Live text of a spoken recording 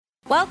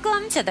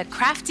Welcome to the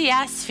Crafty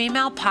Ass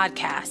Female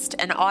Podcast,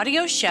 an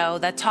audio show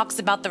that talks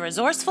about the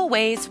resourceful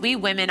ways we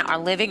women are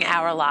living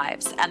our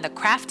lives and the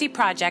crafty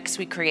projects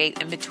we create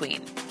in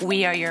between.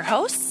 We are your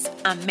hosts,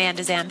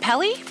 Amanda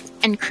Zampelli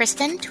and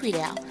Kristen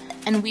Tweedale,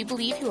 and we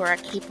believe you are a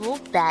capable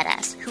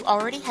badass who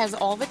already has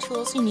all the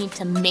tools you need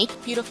to make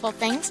beautiful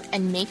things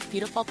and make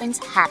beautiful things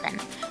happen.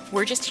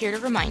 We're just here to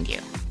remind you.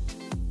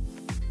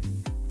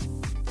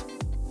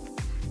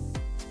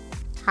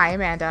 Hi,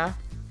 Amanda.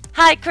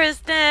 Hi,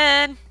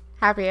 Kristen.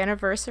 Happy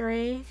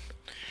anniversary.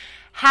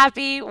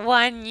 Happy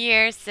 1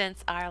 year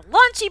since our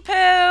launchy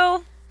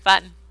poo.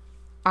 Fun.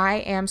 I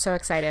am so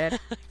excited.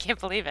 Can't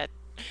believe it.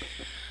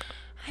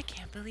 I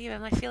can't believe it.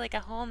 I feel like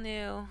a whole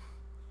new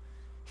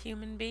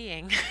human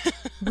being.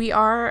 We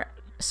are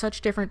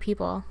such different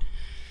people.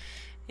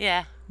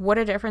 Yeah. What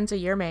a difference a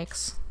year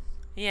makes.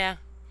 Yeah.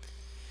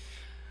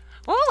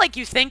 What were like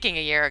you thinking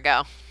a year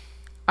ago?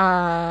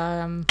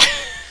 Man,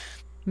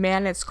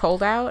 it's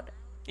cold out.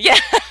 Yeah.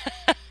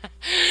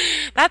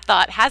 That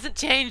thought hasn't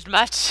changed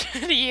much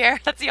in a year.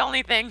 That's the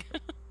only thing.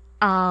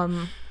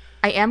 I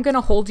am going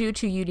to hold you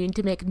to you need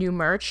to make new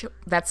merch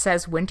that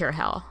says winter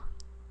hell.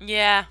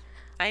 Yeah,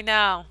 I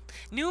know.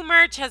 New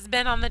merch has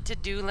been on the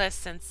to-do list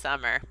since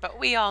summer, but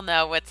we all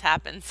know what's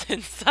happened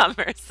since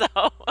summer, so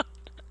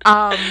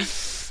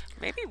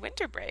maybe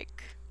winter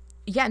break.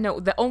 Yeah, no,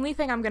 the only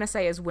thing I'm going to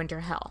say is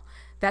winter hell.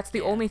 That's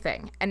the only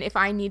thing. And if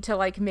I need to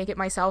make it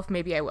myself,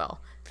 maybe I will.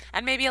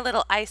 And maybe a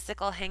little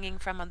icicle hanging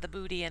from the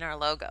booty in our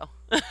logo.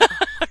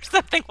 Or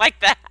something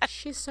like that.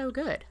 She's so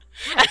good.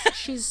 Yes,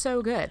 she's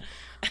so good.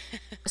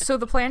 So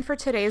the plan for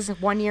today's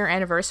 1 year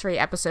anniversary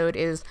episode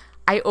is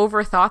I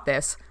overthought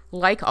this,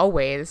 like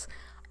always,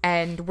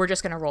 and we're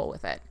just going to roll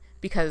with it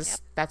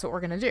because that's what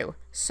we're going to do.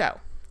 So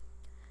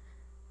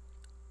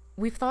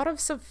we've thought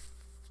of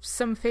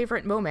some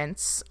favorite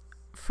moments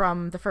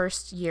from the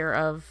first year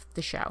of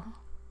the show.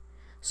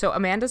 So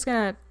Amanda's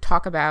going to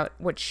talk about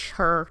which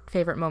her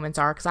favorite moments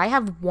are, because I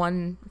have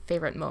one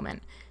favorite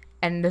moment,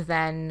 and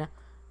then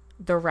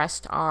the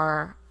rest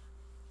are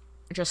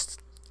just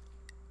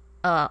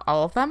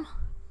all of them,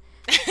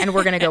 and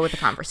we're going to go with the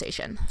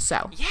conversation.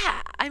 So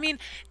yeah, I mean,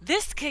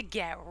 this could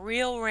get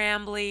real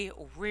rambly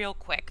real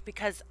quick,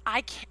 because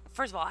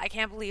first of all, I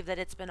can't believe that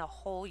it's been a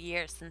whole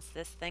year since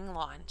this thing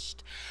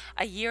launched.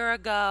 A year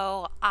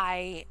ago,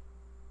 I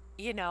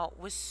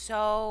was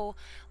so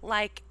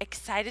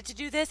excited to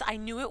do this. I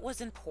knew it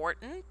was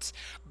important,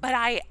 but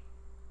I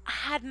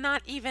had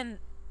not even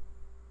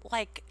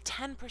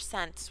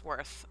 10%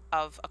 worth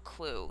of a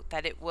clue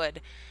that it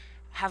would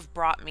have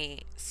brought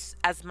me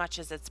as much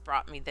as it's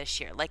brought me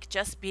this year.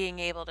 Just being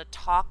able to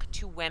talk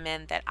to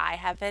women that I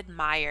have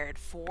admired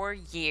for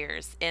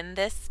years in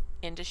this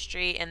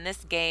industry, in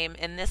this game,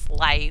 in this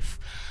life,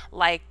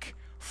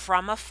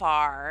 from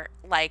afar,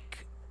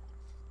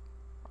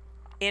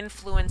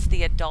 influence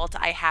the adult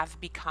I have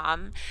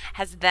become,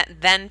 has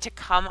then to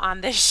come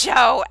on this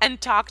show and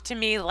talk to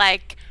me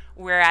like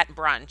we're at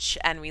brunch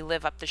and we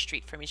live up the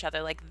street from each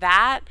other.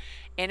 That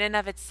in and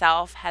of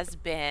itself has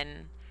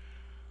been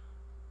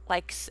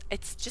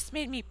it's just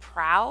made me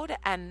proud,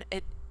 and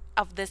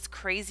of this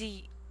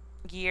crazy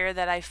year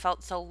that I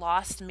felt so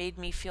lost made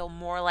me feel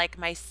more like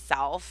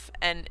myself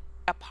and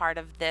a part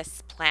of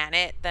this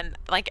planet than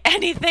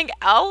anything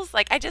else.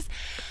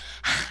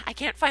 I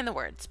can't find the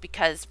words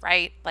because,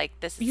 right,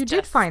 this is You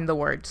did find the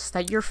words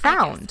that you're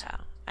found.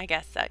 I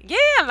guess so.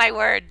 Yeah, my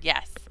word,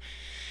 yes.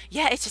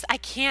 Yeah, it's just, I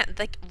can't,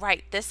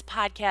 this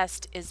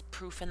podcast is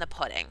proof in the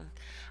pudding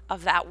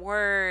of that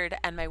word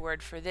and my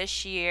word for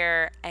this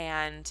year,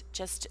 and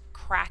just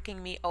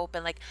cracking me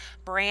open.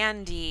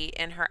 Brandy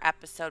in her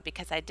episode,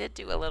 because I did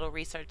do a little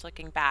research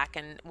looking back,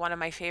 and one of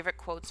my favorite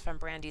quotes from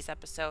Brandy's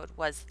episode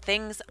was,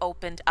 "Things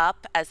opened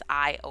up as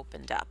I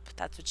opened up."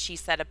 That's what she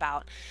said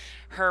about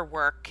her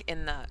work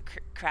in the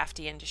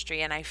crafty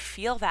industry, and I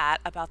feel that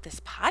about this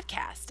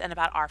podcast and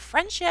about our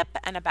friendship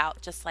and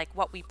about just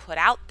what we put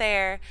out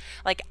there.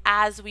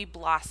 As we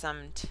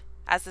blossomed,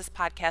 as this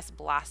podcast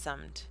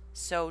blossomed,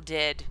 so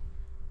did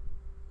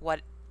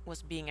what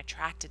was being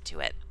attracted to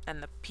it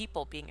and the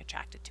people being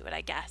attracted to it,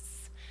 I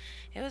guess.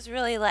 It was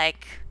really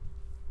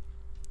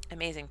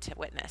amazing to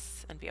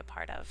witness and be a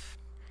part of.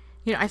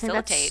 I think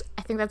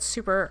that's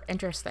super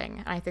interesting,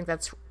 and I think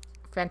that's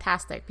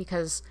fantastic,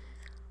 because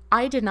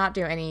I did not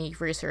do any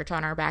research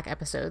on our back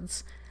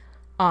episodes,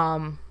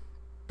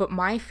 but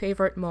my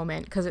favorite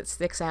moment, because it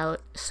sticks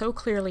out so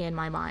clearly in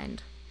my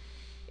mind,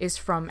 is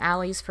from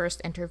Allie's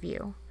first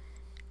interview.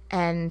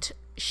 And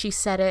she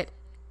said it,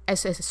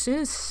 as soon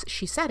as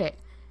she said it,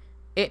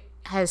 it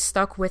has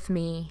stuck with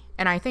me,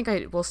 and I think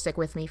it will stick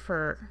with me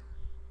for,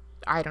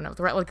 I don't know,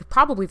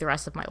 probably the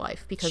rest of my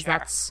life, because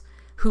that's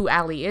who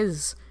Allie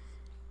is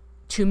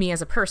to me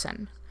as a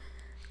person.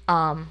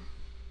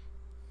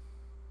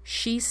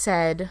 She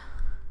said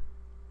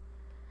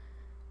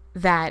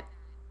that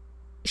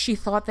she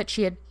thought that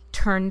she had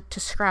turned to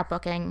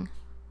scrapbooking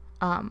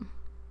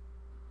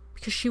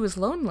because she was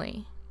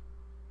lonely.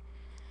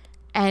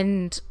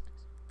 And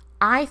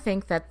I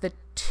think that the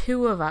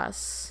two of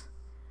us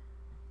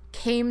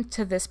came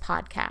to this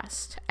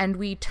podcast and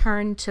we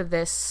turned to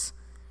this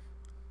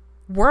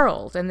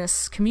world and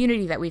this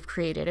community that we've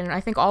created, and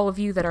I think all of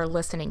you that are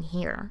listening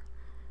here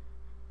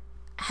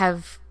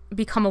have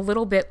become a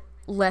little bit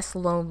less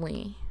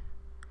lonely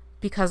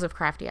because of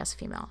Crafty as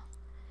Female.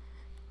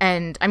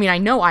 And I mean, I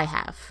know I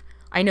have.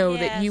 I know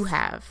that you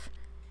have.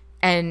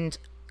 And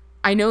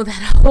I know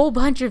that a whole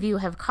bunch of you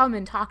have come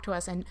and talked to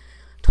us and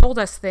told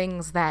us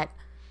things that,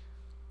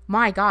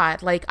 my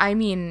God, like, I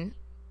mean,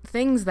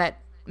 things that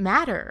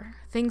matter,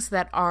 things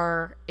that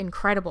are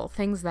incredible,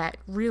 things that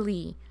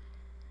really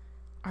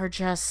are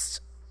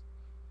just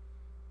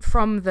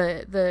from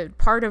the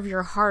part of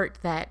your heart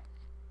that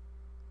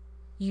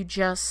you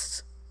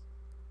just,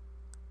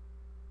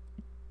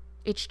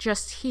 it's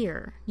just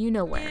here, you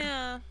know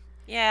where.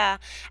 Yeah.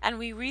 And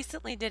we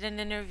recently did an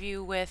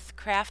interview with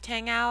Craft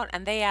Hangout,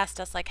 and they asked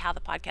us like how the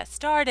podcast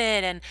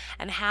started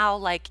and how,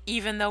 like,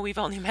 even though we've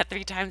only met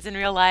 3 times in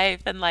real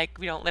life and like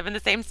we don't live in the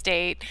same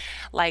state,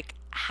 like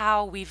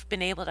how we've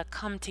been able to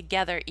come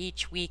together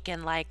each week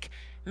and like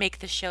make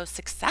the show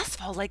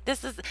successful. Like,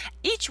 this is,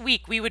 each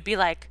week we would be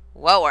like,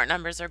 whoa, our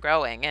numbers are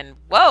growing, and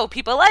whoa,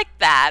 people like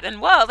that,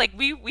 and whoa, like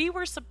we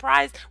were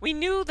surprised. We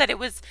knew that it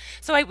was,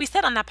 so we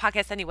said on that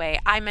podcast anyway,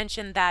 I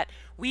mentioned that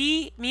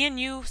me and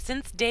you,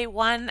 since day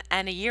one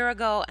and a year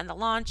ago and the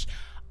launch,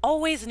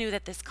 always knew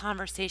that this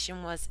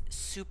conversation was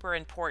super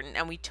important,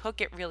 and we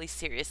took it really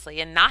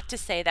seriously. And not to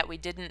say that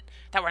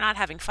that we're not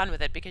having fun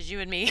with it, because you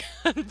and me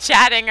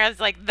chatting is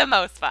like the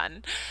most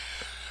fun.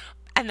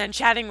 And then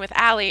chatting with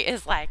Allie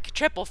is like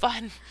triple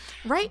fun.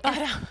 Right. But,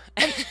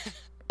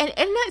 and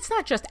it's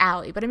not just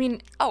Allie, but I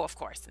mean, oh, of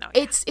course. No.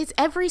 Yeah. It's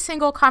every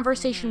single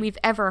conversation we've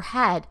ever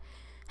had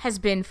has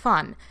been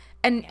fun.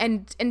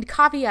 And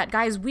caveat,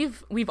 guys,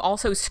 we've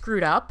also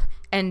screwed up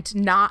and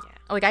not,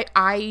 like,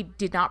 I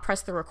did not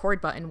press the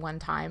record button one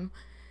time.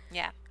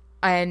 Yeah.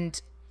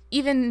 And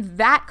even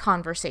that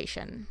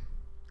conversation,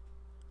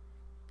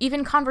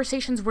 even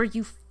conversations where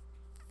you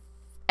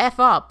F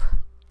up.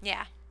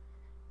 Yeah.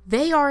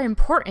 They are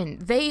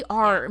important. They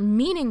are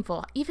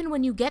meaningful. Even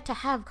when you get to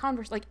have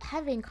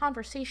having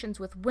conversations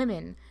with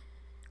women,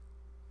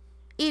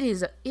 it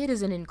is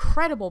an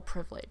incredible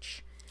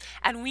privilege.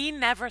 And we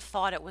never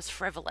thought it was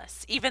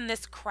frivolous. Even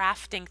this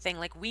crafting thing,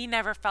 like, we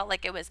never felt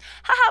like it was,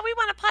 haha, we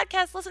want a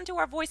podcast, listen to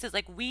our voices.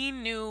 Like, we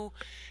know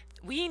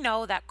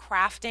that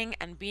crafting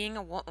and being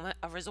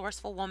a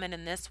resourceful woman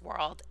in this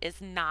world is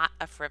not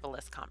a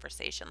frivolous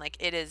conversation. Like,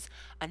 it is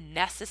a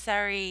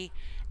necessary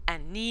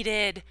and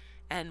needed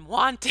and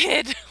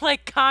wanted,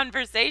 like,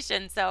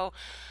 conversation. So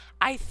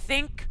I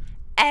think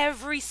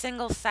every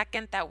single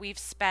second that we've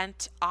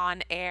spent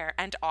on air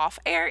and off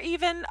air,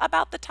 even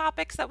about the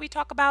topics that we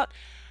talk about,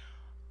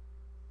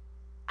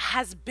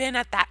 has been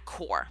at that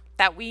core,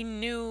 that we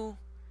knew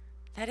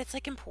that it's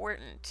like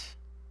important.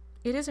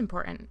 It is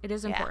important. It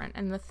is important.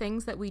 And the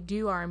things that we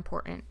do are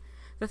important.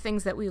 The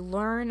things that we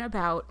learn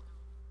about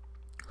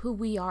who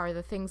we are,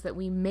 the things that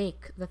we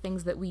make, the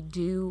things that we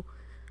do,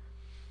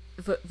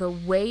 the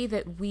way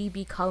that we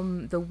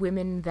become the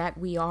women that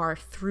we are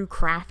through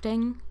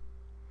crafting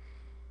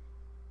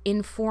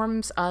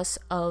informs us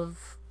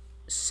of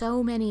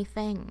so many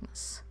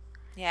things.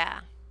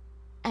 Yeah.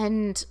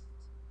 And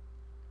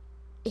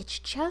it's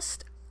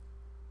just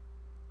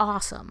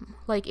awesome.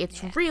 Like,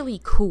 it's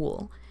really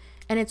cool.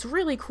 And it's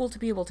really cool to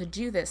be able to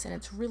do this. And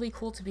it's really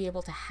cool to be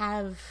able to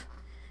have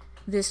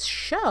this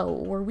show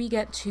where we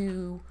get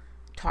to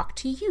talk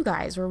to you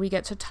guys, where we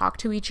get to talk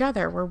to each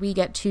other, where we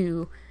get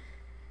to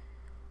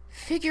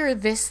figure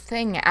this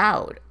thing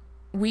out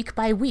week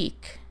by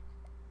week,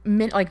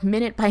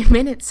 minute by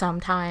minute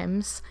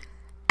sometimes.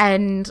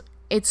 And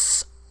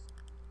it's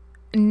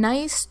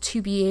nice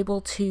to be able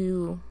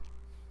to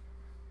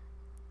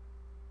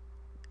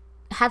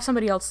have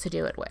somebody else to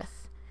do it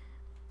with,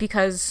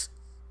 because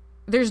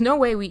there's no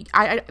way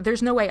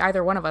there's no way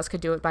either one of us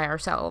could do it by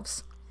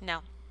ourselves. No.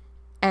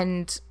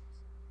 And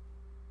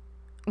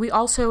we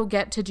also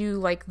get to do,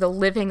 like, the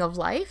living of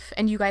life,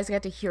 and you guys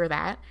get to hear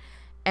that.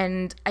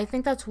 And I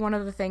think that's one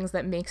of the things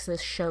that makes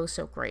this show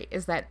so great,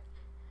 is that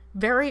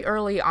very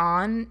early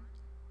on,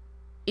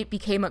 it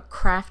became a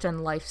craft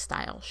and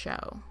lifestyle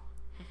show.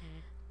 Mm-hmm.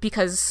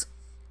 Because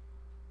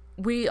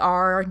we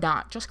are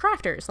not just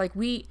crafters. Like,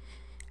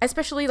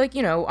 especially, like,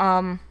 you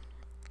know,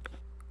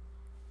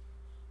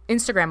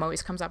 Instagram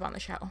always comes up on the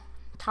show.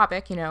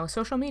 Topic, you know,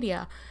 social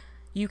media.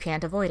 You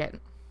can't avoid it.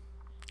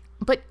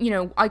 But, you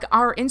know, like,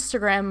 our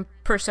Instagram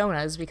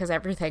personas, because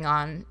everything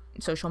on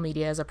social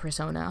media is a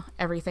persona.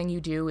 Everything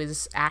you do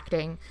is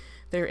acting.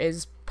 There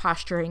is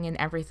posturing and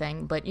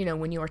everything. But, you know,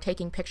 when you are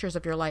taking pictures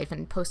of your life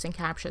and posting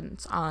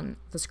captions on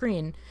the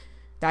screen,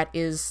 that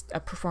is a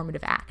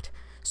performative act.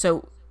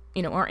 So,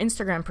 you know, our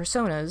Instagram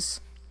personas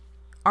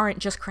aren't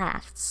just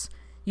crafts.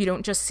 You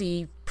don't just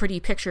see pretty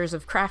pictures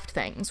of craft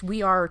things.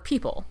 We are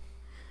people.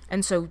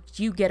 And so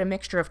you get a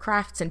mixture of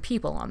crafts and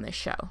people on this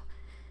show.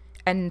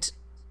 And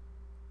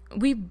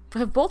we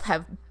have both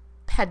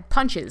had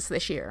punches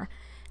this year.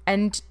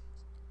 And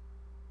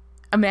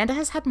Amanda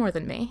has had more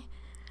than me.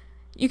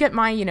 You get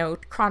my, you know,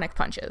 chronic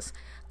punches.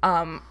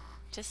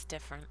 just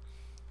different.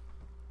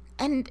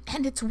 And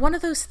it's one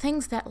of those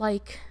things that,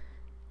 like,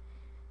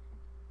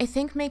 I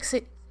think makes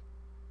it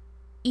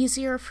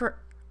easier for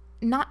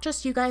not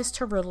just you guys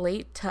to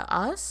relate to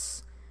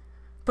us,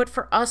 but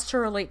for us to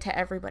relate to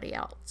everybody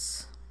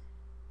else.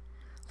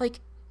 Like,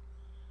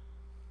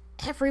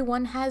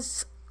 everyone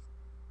has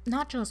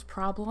not just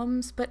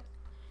problems, but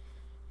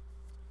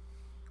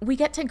we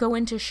get to go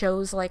into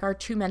shows like our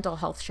 2 mental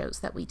health shows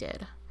that we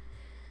did.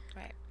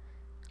 Right.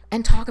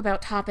 And talk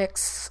about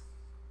topics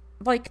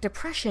like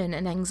depression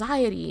and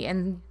anxiety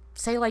and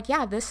say, like,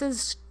 yeah, this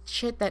is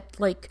shit that,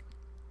 like,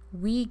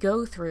 we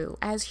go through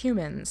as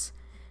humans.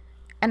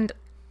 And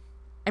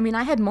I mean,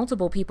 I had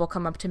multiple people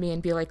come up to me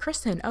and be like,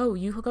 Kristen, oh,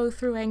 you go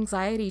through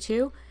anxiety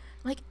too?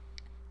 Like,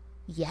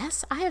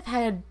 yes, I have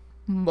had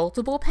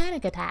multiple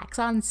panic attacks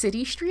on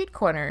city street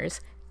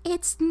corners.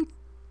 I'm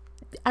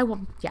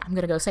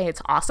gonna go say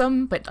it's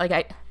awesome, but, like,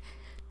 I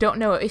don't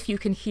know if you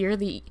can hear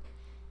the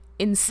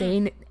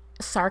insane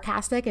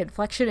sarcastic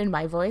inflection in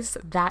my voice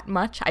that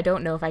much. I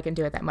don't know if I can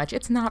do it that much.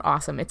 It's not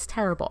awesome. It's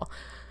terrible.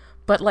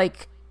 But,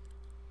 like,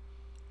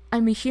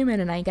 I'm a human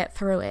and I get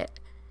through it.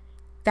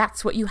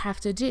 That's what you have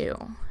to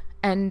do.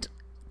 And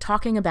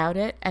talking about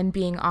it and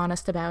being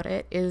honest about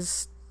it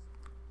is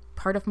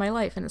part of my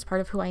life, and it's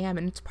part of who I am,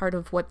 and it's part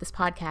of what this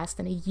podcast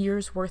and a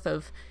year's worth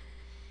of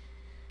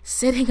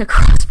sitting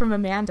across from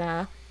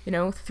Amanda, you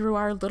know, through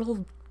our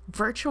little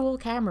virtual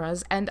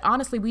cameras. And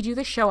honestly, we do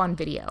this show on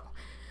video,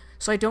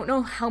 so I don't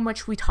know how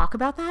much we talk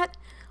about that.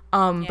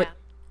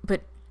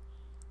 But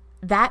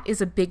that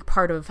is a big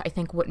part of, I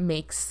think, what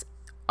makes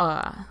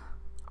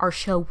our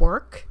show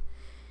work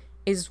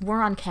is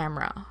we're on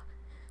camera.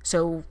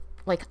 So,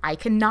 like, I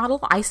can nod.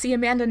 I see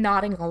Amanda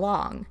nodding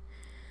along.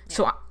 Yeah.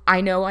 So I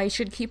know I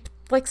should keep,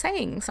 like,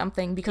 saying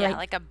something because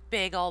like a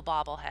big old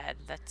bobblehead.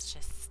 That's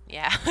just,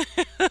 yeah.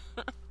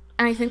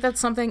 And I think that's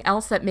something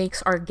else that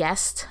makes our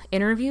guest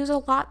interviews a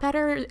lot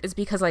better is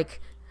because,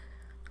 like,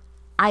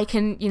 I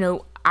can, you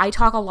know, I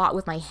talk a lot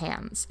with my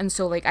hands. And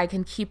so, like, I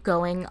can keep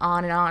going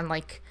on and on.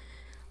 Like,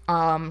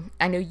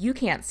 I know you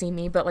can't see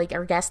me, but, like,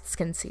 our guests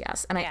can see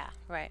us. And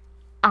right.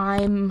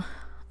 I'm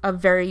a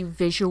very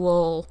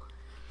visual,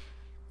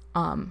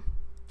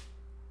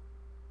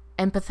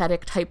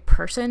 empathetic type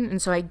person. And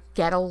so I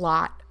get a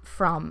lot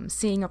from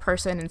seeing a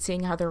person and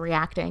seeing how they're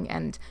reacting.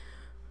 And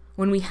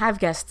when we have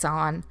guests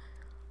on,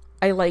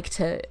 I like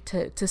to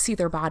see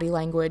their body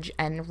language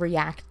and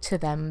react to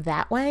them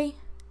that way.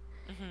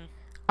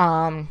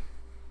 Mm-hmm.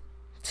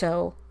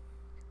 So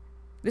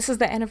this is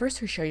the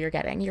anniversary show you're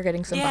getting. You're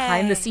getting some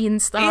behind the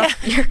scenes stuff.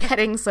 Yeah. You're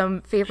getting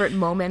some favorite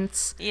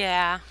moments.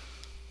 Yeah.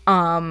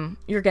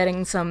 You're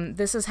getting some,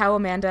 this is how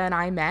Amanda and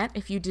I met.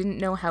 If you didn't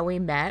know how we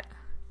met,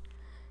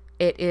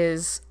 it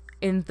is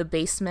in the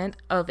basement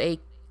of a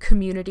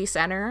community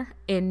center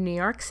in New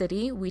York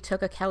City. We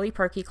took a Kelly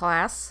Perky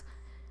class.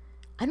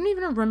 I don't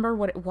even remember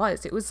what it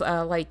was. It was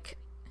like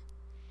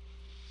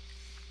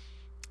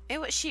it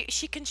was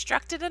she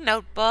constructed a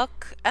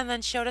notebook and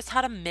then showed us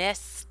how to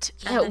mist.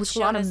 Yeah, it was a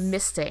lot of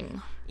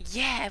misting.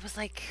 Yeah, it was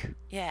like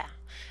it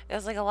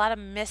was like a lot of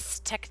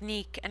mist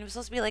technique, and it was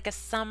supposed to be like a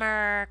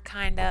summer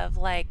kind of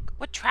like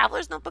what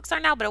traveler's notebooks are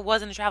now, but it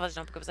wasn't a traveler's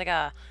notebook. It was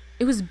like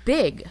it was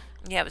big.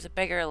 Yeah, it was a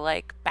bigger,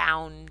 like,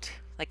 bound,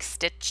 like,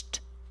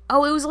 stitched.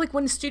 Oh, it was like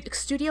when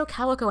Studio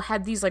Calico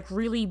had these, like,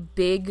 really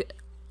big,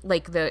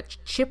 like, the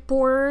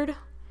chipboard,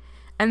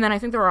 and then I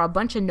think there were a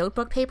bunch of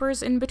notebook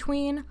papers in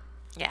between.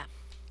 Yeah.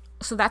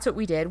 So that's what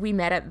we did. We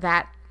met at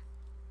that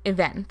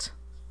event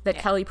that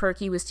Kelly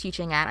Perky was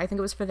teaching at. I think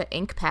it was for the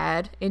Ink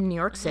Pad in New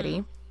York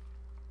City.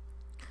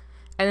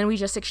 And then we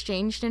just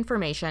exchanged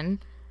information.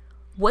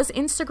 Was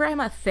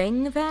Instagram a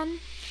thing then?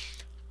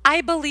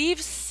 I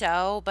believe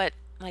so, but,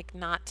 like,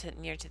 not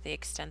near to the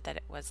extent that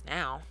it was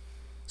now.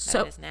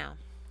 That it is now.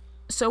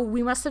 So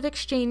we must have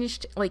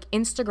exchanged, like,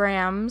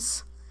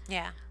 Instagrams.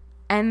 Yeah.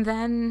 And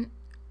then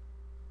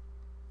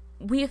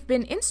we have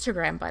been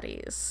Instagram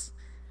buddies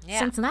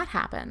since that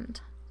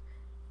happened.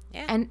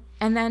 Yeah.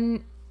 And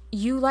then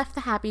you left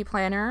the Happy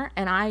Planner,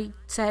 and I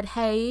said,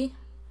 hey,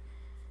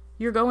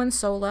 you're going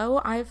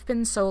solo. I've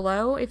been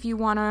solo. If you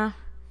want to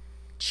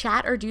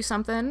chat or do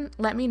something,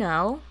 let me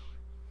know.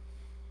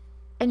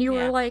 And you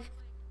were like,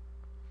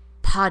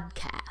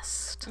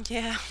 podcast.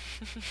 Yeah.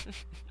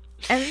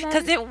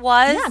 Because it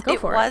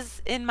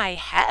was in my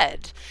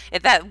head.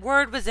 That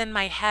word was in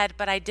my head,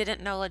 but I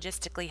didn't know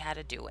logistically how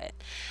to do it.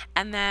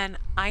 And then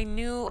I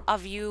knew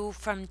of you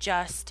from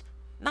just,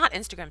 not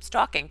Instagram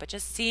stalking, but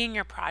just seeing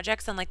your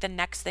projects and, like, the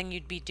next thing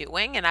you'd be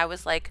doing. And I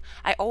was like,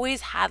 I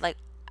always had, like,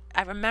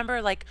 I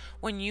remember, like,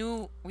 when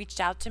you reached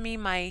out to me,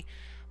 my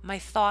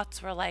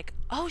thoughts were like,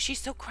 oh, she's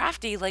so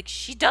crafty. Like,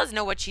 she does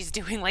know what she's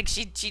doing. Like,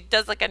 she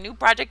does, like, a new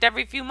project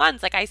every few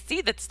months. Like, I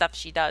see that stuff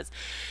she does.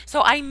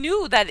 So I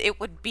knew that it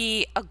would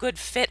be a good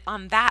fit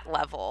on that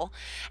level.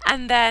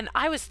 And then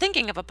I was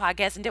thinking of a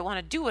podcast and didn't want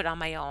to do it on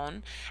my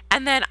own.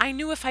 And then I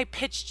knew if I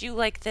pitched you,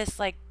 like, this,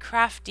 like,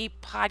 crafty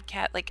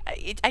podcast, like,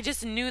 I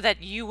just knew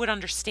that you would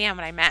understand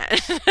what I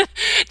meant.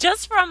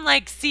 Just from,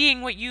 like,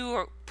 seeing what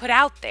you put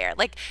out there.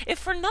 Like, if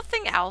for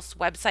nothing else,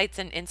 websites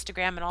and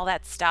Instagram and all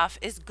that stuff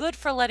is good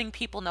for letting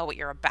people know what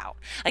you're about.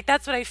 Like,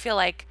 that's what I feel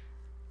like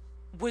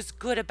was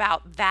good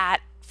about that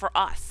for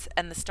us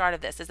and the start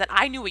of this, is that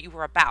I knew what you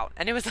were about,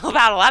 and it was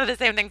about a lot of the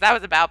same things I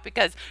was about,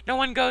 because no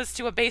one goes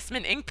to a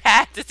basement ink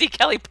pad to see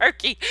Kelly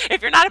Perky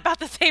if you're not about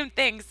the same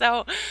thing.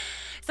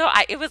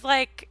 It was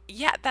like,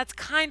 yeah, that's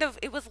kind of,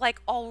 it was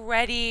like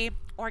already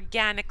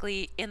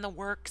organically in the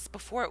works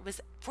before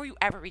you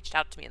ever reached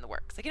out to me in the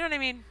works. Like, you know what I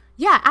mean?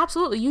 Yeah,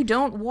 absolutely. You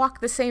don't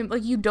walk the same,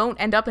 like, you don't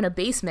end up in a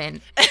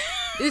basement.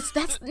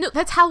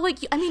 That's how, like,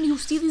 I mean, you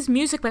see these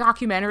music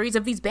documentaries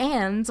of these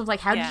bands of, like,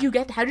 how did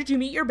you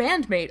meet your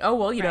bandmate? Oh,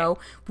 well, you know,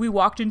 we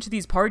walked into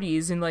these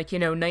parties in, like,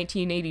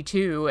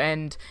 1982,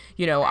 and,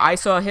 I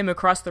saw him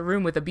across the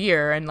room with a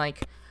beer, and,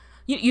 like,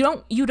 you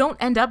don't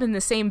end up in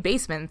the same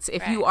basements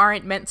if you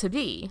aren't meant to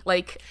be,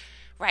 like.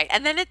 Right.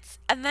 And then it's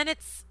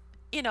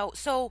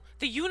so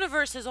the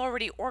universe is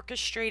already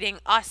orchestrating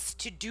us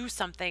to do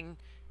something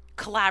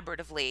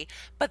collaboratively,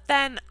 but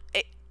then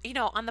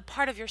on the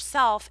part of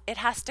yourself, it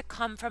has to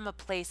come from a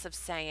place of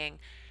saying,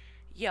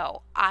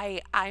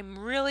 I'm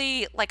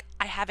really, like,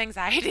 I have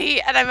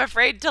anxiety and I'm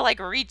afraid to, like,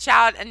 reach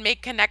out and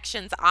make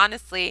connections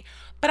honestly,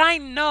 but I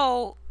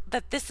know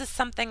that this is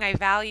something I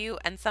value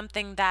and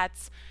something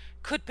that's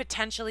could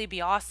potentially be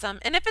awesome.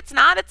 And if it's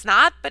not, it's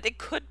not, but it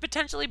could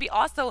potentially be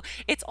also.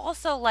 It's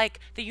also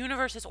like the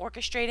universe is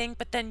orchestrating,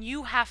 but then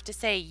you have to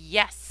say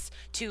yes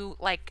to,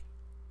 like,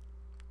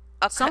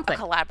 a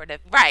collaborative.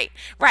 Right.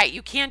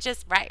 You can't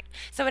just,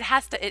 So it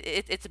has to,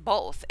 it's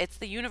both. It's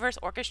the universe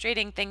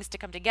orchestrating things to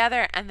come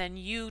together, and then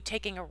you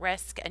taking a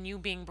risk and you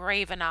being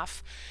brave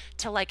enough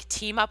to, like,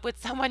 team up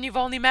with someone you've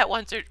only met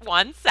once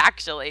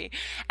actually,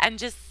 and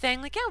just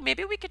saying, like,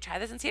 maybe we could try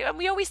this and see. And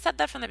we always said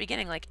that from the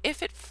beginning, like,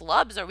 if it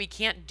flubs or we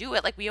can't do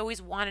it, like, we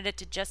always wanted it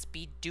to just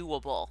be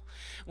doable,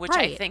 which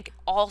I think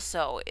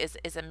also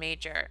is a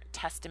major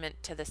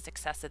testament to the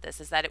success of this,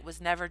 is that it was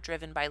never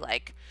driven by,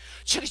 like,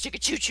 chugga chugga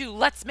choo choo,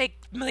 let's make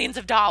millions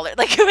of dollars.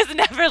 Like, it was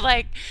never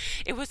like,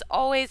 it was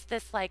always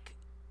this, like,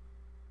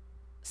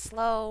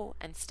 slow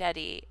and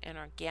steady and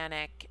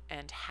organic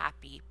and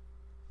happy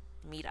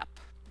meetup.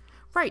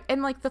 Right.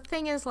 And, like, the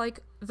thing is, like,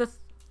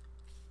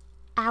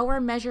 our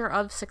measure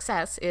of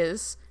success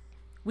is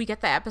we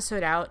get the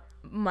episode out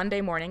Monday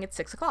morning at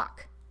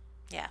 6:00.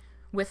 Yeah.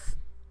 With,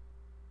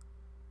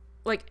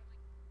 like,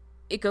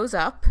 it goes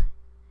up.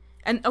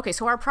 And, okay,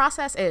 so our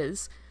process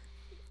is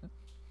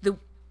the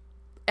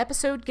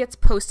episode gets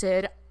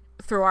posted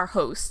through our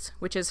host,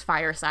 which is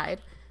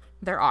Fireside.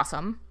 They're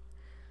awesome.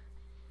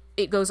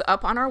 It goes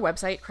up on our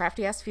website,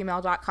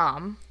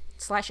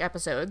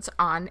 craftyasfemale.com/episodes,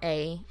 on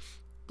a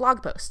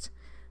blog post.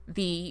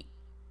 The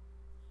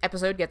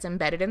episode gets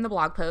embedded in the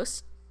blog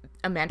post.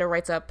 Amanda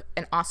writes up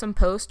an awesome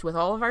post with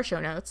all of our show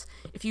notes.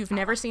 If you've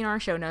never seen our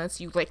show notes,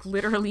 you, like,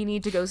 literally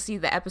need to go see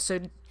the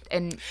episode.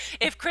 And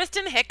if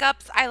Kristen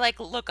hiccups, I,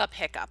 like, look up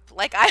hiccup.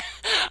 Like,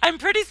 I'm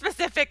pretty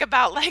specific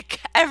about,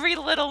 like, every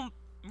little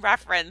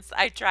reference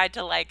I tried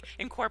to, like,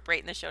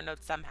 incorporate in the show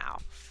notes somehow.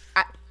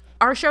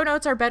 Our show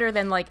notes are better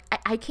than, like,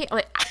 I can't,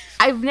 like,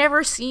 I've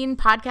never seen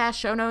podcast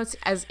show notes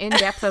as in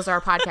depth as our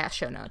podcast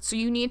show notes. So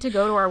you need to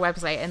go to our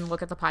website and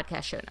look at the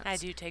podcast show notes. I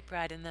do take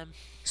pride in them.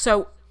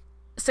 So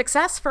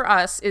success for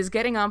us is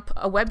getting up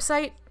a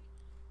website,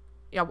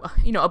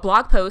 a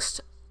blog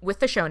post with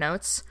the show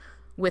notes,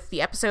 with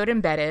the episode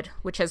embedded,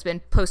 which has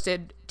been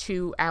posted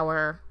to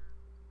our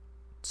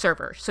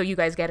server. So you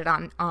guys get it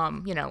on,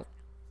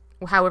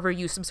 however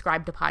you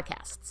subscribe to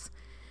podcasts.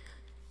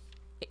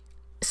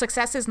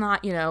 Success is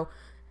not, 5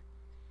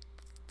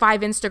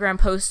 Instagram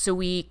posts a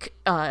week,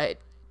 2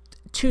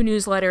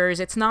 newsletters.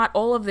 It's not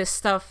all of this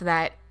stuff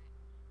that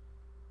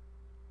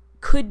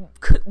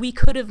we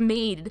could have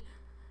made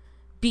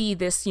be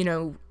this,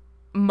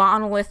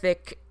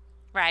 monolithic.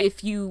 Right.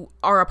 If you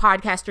are a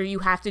podcaster, you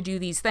have to do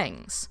these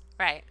things.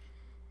 Right.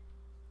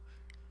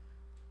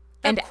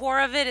 The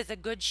core of it is a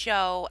good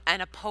show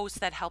and a post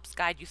that helps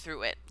guide you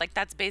through it. Like,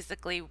 that's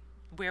basically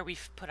where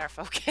we've put our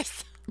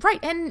focus.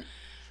 Right, and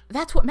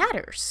that's what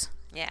matters.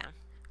 Yeah.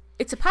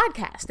 It's a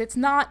podcast. It's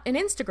not an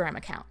Instagram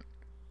account.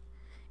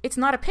 It's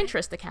not a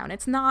Pinterest account.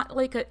 It's not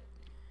like a...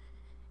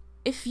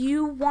 If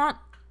you want,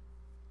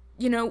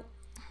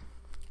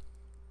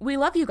 we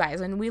love you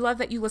guys, and we love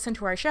that you listen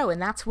to our show, and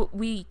that's what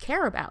we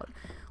care about.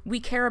 We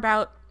care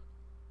about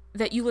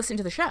that you listen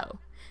to the show.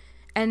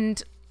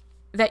 And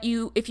that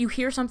if you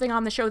hear something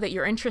on the show that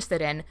you're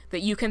interested in,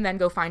 that you can then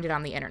go find it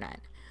on the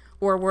internet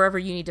or wherever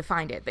you need to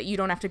find it, that you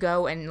don't have to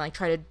go and, like,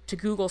 try to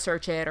Google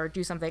search it or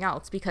do something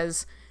else,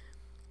 because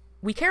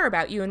we care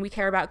about you and we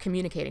care about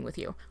communicating with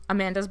you.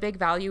 Amanda's big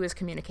value is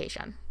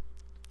communication.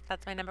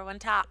 That's my number one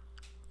top.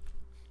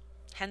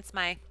 Hence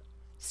my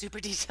super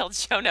detailed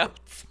show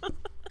notes.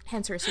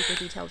 Hence her super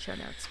detailed show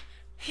notes.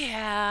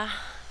 Yeah.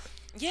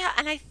 Yeah,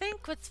 and I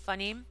think what's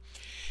funny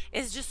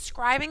is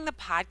describing the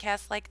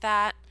podcast like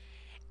that,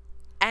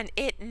 and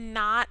it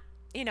not,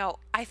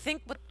 I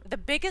think what the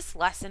biggest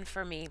lesson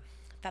for me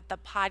that the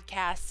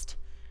podcast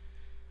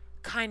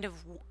kind of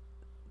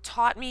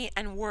taught me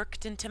and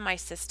worked into my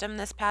system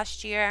this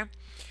past year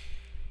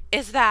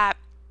is that,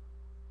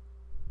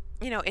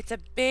 it's a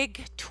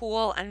big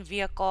tool and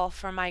vehicle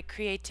for my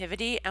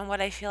creativity and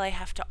what I feel I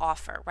have to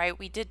offer, right?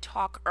 We did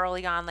talk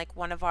early on, like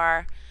one of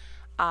our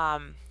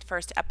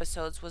first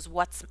episodes was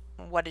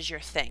what is your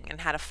thing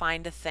and how to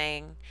find a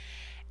thing.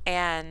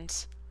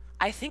 And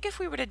I think if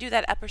we were to do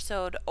that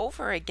episode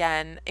over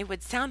again, it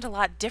would sound a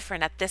lot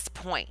different at this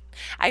point.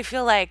 I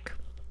feel like,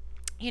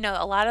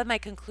 a lot of my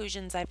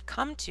conclusions I've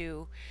come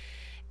to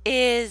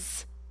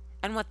is,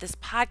 and what this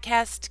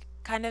podcast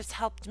kind of has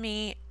helped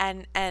me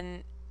and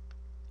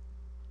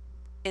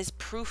is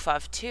proof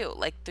of too,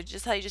 like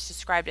just how you just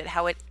described it,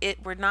 how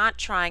we're not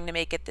trying to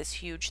make it this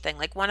huge thing.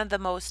 Like one of the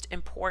most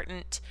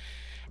important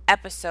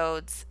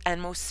episodes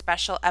and most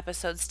special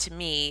episodes to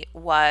me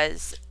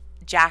was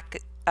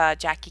Jacqueline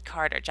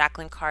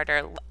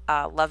Carter,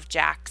 Love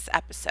Jack's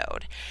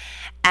episode.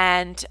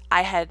 And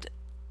I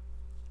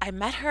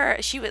met her.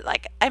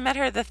 I met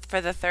her for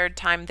the third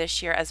time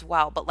this year as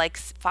well, but like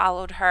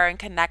followed her and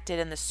connected,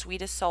 and the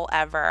sweetest soul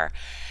ever.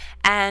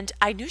 And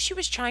I knew she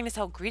was trying to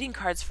sell greeting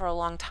cards for a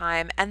long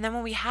time. And then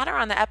when we had her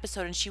on the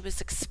episode and she was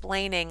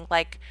explaining,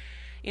 like,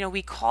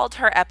 we called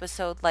her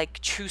episode like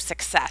True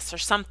Success or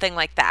something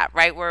like that,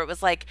 right? Where it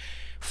was like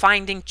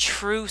finding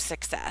true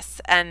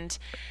success. And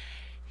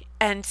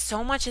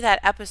so much of that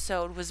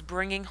episode was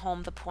bringing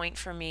home the point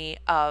for me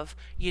of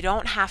you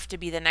don't have to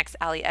be the next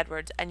Allie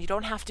Edwards and you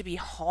don't have to be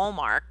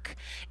Hallmark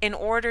in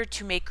order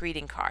to make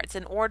greeting cards,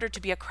 in order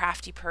to be a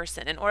crafty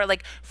person, in order,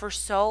 like, for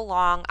so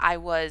long I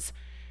was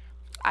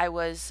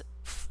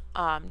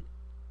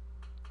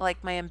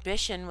like my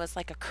ambition was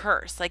like a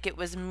curse. Like it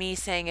was me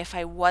saying if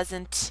I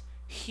wasn't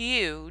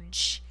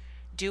huge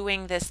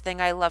doing this thing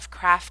I love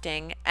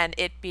crafting and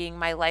it being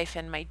my life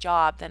and my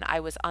job, then I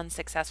was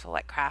unsuccessful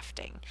at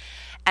crafting.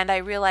 And I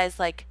realized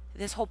like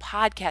this whole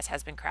podcast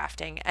has been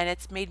crafting and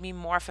it's made me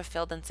more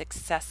fulfilled and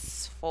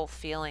successful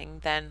feeling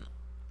than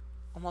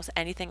almost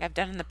anything I've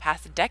done in the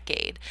past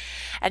decade.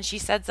 And she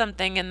said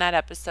something in that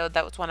episode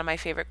that was one of my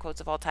favorite quotes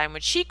of all time,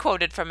 which she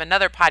quoted from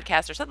another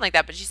podcast or something like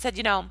that. But she said,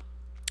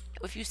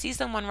 if you see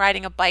someone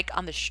riding a bike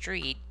on the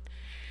street,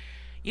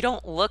 you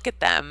don't look at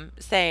them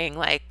saying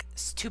like,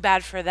 it's too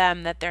bad for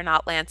them that they're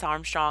not Lance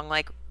Armstrong,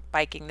 like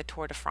biking the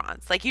Tour de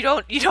France. Like you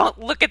don't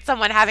look at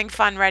someone having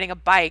fun riding a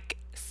bike,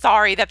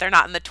 sorry that they're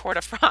not in the Tour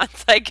de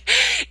France. Like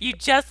you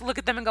just look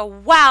at them and go,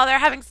 wow, they're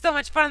having so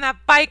much fun on that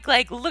bike.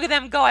 Like look at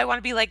them go. I want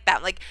to be like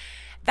that. Like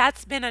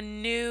that's been a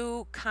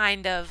new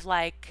kind of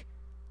like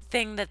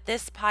thing that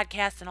this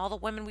podcast and all the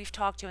women we've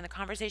talked to and the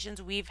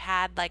conversations we've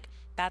had, like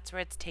that's where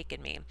it's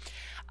taken me.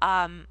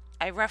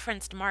 I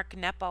referenced Mark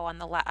Nepo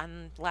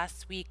on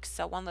last week's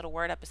One Little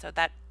Word episode.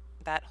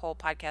 That whole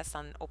podcast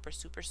on Oprah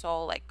Super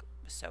Soul, like,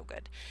 was so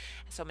good,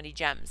 so many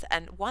gems.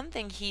 And one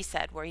thing he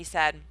said,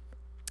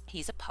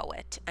 he's a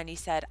poet, and he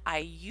said, I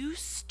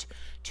used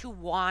to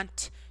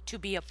want to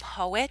be a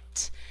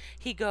poet.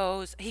 He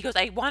goes,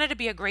 I wanted to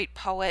be a great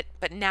poet,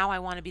 but now I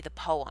want to be the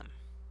poem.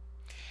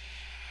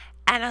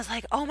 And I was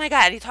like, oh my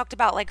God. He talked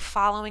about like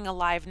following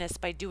aliveness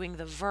by doing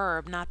the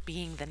verb, not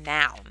being the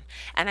noun.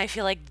 And I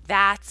feel like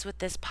that's what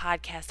this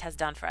podcast has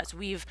done for us.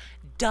 We've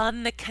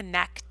done the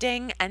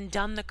connecting and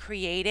done the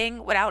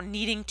creating without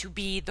needing to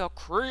be the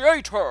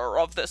creator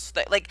of this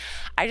thing. Like,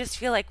 I just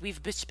feel like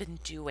we've just been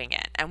doing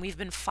it and we've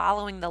been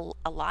following the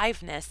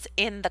aliveness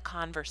in the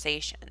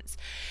conversations.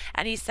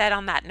 And he said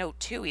on that note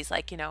too, he's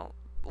like,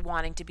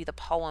 wanting to be the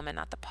poem and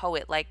not the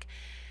poet. Like,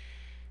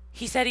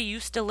 he said he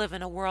used to live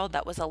in a world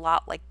that was a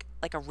lot like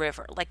a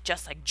river, like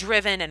just like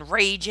driven and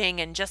raging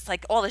and just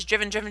like all this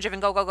driven,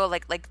 go,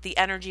 like the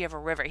energy of a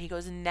river. He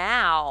goes,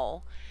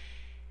 now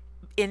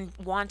in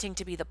wanting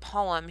to be the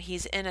poem,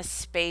 he's in a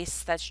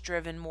space that's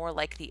driven more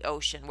like the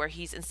ocean, where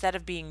he's, instead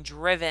of being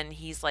driven,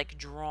 he's like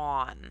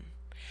drawn.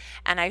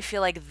 And I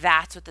feel like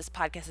that's what this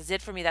podcast has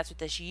did for me. That's what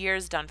this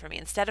year's done for me.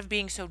 Instead of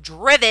being so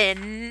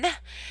driven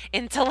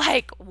into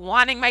like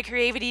wanting my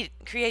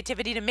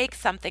creativity to make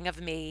something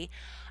of me,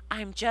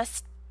 I'm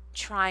just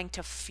trying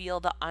to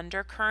feel the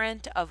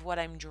undercurrent of what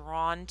I'm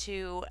drawn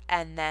to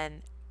and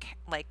then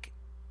like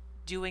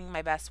doing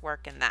my best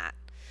work in that.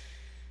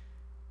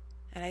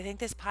 And I think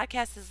this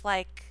podcast is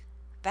like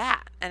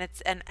that.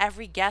 And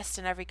every guest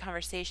and every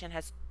conversation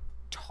has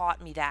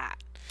taught me that,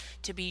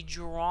 to be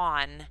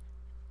drawn.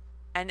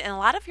 And a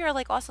lot of your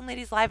like Awesome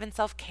Ladies Live and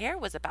self-care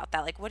was about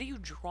that. Like, what are you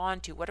drawn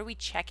to? What are we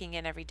checking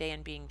in every day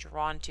and being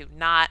drawn to?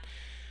 Not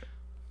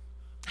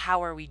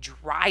how are we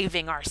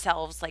driving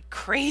ourselves like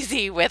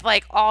crazy with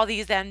like all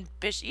these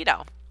ambitions,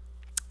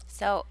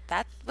 So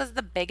that was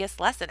the biggest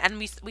lesson. And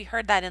we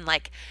heard that in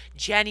like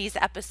Jenny's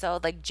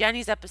episode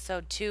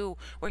too,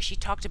 where she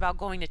talked about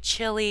going to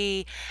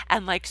Chile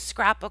and like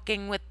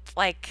scrapbooking with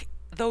like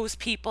those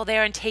people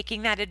there and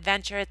taking that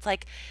adventure. It's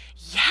like,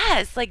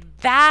 yes, like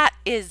that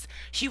is,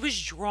 she was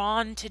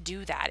drawn to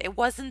do that. It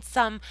wasn't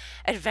some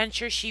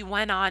adventure she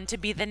went on to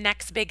be the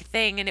next big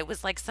thing and it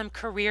was like some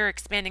career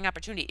expanding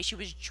opportunity. She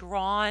was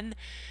drawn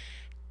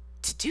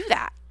to do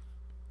that.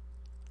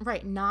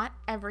 Right. Not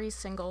every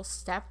single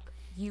step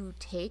you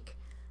take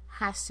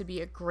has to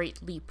be a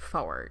great leap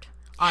forward.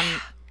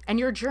 And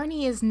your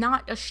journey is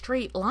not a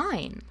straight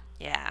line.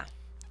 Yeah.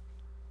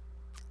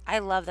 I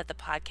love that the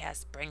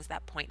podcast brings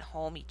that point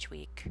home each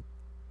week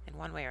in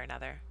one way or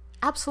another.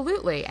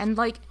 Absolutely. And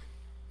like,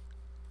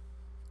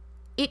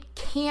 it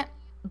can't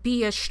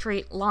be a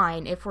straight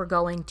line if we're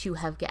going to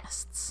have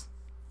guests.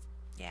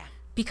 Yeah.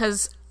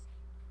 Because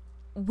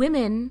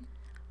women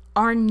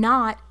are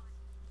not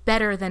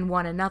better than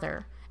one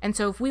another. And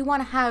so if we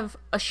want to have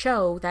a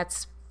show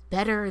that's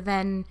better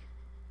than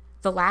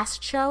the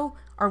last show,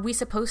 are we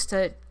supposed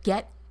to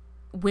get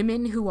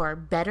women who are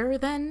better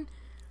than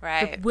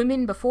the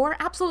women before?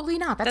 Absolutely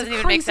not. That's doesn't a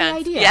even make crazy sense.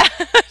 idea.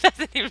 Yeah,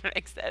 doesn't even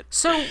make sense.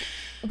 So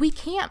we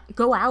can't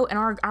go out and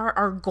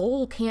our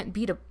goal can't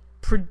be to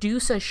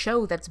produce a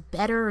show that's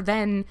better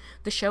than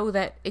the show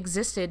that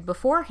existed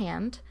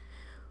beforehand.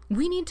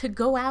 We need to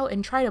go out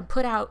and try to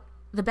put out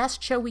the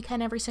best show we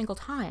can every single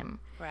time.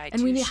 Right.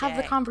 And we need to have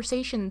the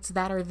conversations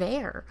that are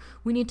there.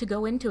 We need to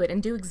go into it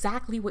and do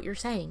exactly what you're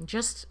saying.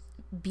 Just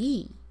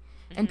be.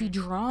 And be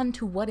drawn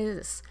to what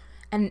is.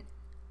 And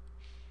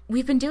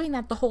we've been doing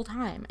that the whole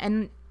time.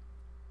 And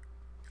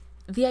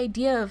the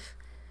idea of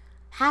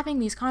having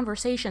these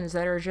conversations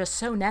that are just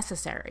so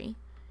necessary.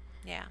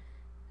 Yeah.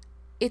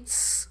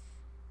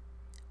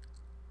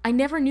 I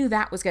never knew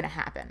that was going to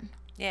happen.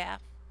 Yeah.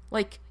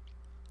 Like,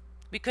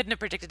 we couldn't have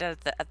predicted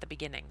it at the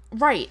beginning.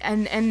 Right.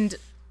 And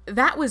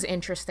that was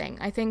interesting.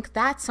 I think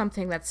that's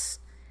something that's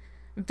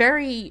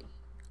very,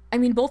 I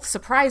mean, both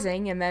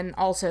surprising and then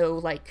also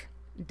like,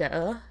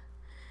 duh.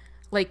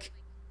 Like,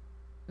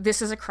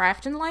 this is a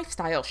craft and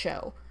lifestyle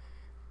show.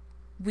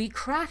 We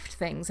craft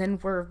things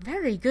and we're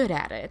very good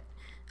at it.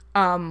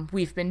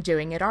 We've been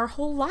doing it our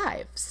whole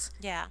lives.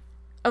 Yeah.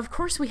 Of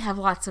course we have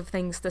lots of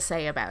things to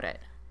say about it.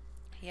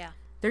 Yeah.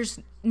 There's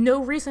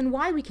no reason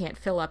why we can't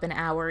fill up an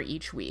hour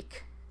each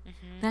week.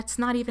 Mm-hmm. That's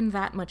not even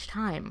that much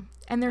time.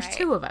 And there's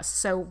two of us,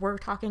 so we're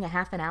talking a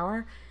half an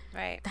hour.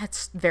 Right.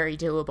 That's very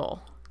doable.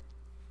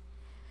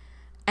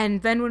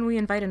 And then when we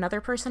invite another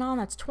person on,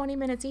 that's 20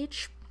 minutes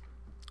each.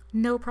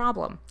 No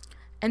problem.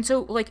 And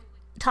so, like,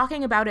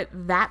 talking about it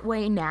that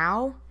way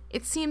now,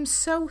 it seems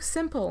so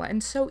simple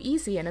and so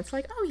easy. And it's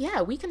like, oh,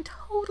 yeah, we can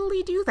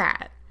totally do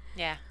that.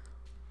 Yeah.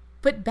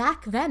 But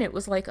back then, it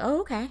was like, oh,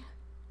 okay.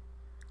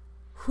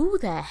 Who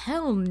the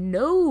hell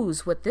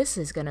knows what this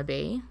is going to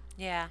be?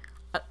 Yeah.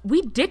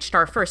 We ditched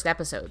our first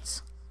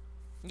episodes.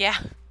 Yeah.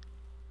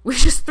 We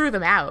just threw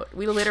them out.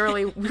 We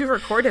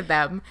recorded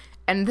them.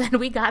 And then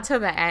we got to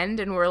the end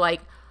and we're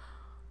like,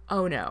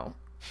 oh, no.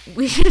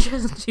 We should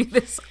just do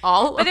this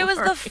all over. But it was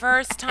the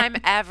first time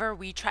ever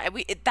we tried.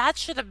 That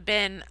should have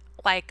been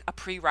like a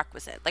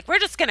prerequisite. Like, we're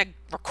just going to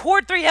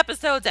record 3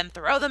 episodes and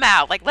throw them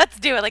out. Like, let's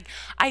do it. Like,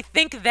 I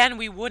think then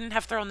we wouldn't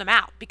have thrown them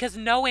out because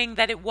knowing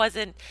that it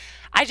wasn't,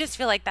 I just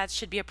feel like that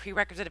should be a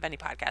prerequisite of any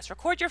podcast.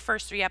 Record your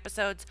first 3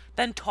 episodes,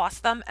 then toss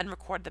them and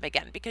record them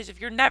again. Because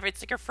if you're never,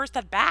 it's like your first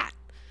at bat.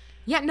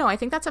 Yeah, no, I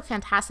think that's a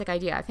fantastic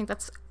idea. I think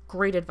that's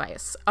great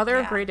advice.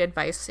 Great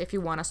advice if you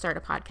want to start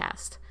a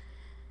podcast.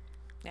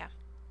 Yeah.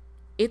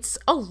 It's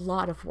a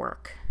lot of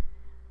work.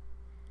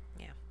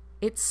 Yeah.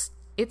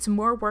 It's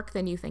more work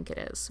than you think it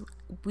is.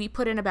 We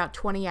put in about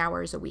 20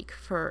 hours a week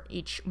for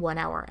each 1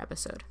 hour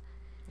episode.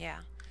 Yeah.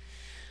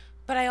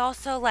 But I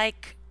also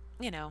like,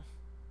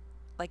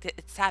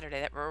 it's Saturday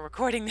that we're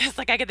recording this.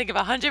 Like, I could think of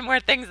 100 more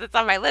things that's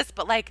on my list,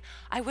 but like,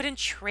 I wouldn't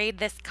trade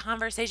this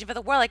conversation for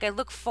the world. Like, I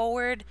look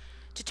forward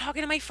to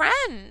talking to my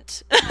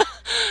friend.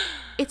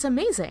 It's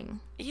amazing.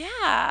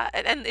 Yeah.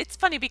 And it's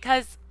funny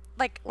because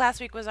like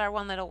last week was our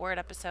One Little Word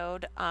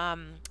episode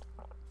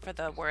for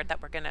the word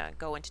that we're going to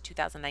go into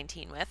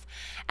 2019 with.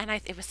 And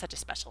it was such a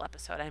special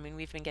episode. I mean,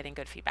 we've been getting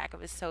good feedback. It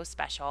was so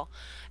special.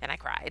 And I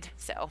cried.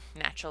 So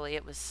naturally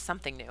it was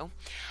something new.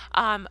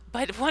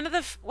 But one of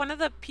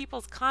the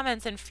people's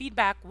comments and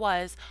feedback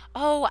was,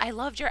 oh, I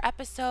loved your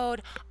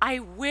episode. I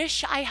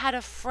wish I had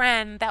a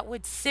friend that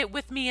would sit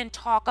with me and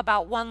talk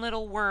about One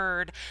Little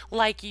Word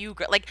like you.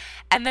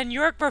 And then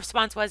your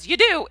response was, you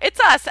do. It's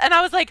us. And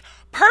I was like,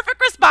 perfect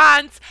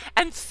response.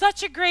 And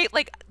such a great,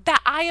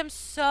 that I am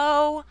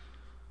so...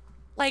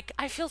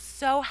 I feel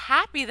so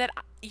happy that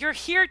you're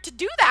here to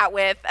do that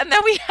with. And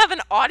then we have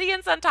an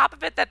audience on top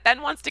of it that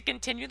then wants to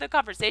continue the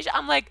conversation.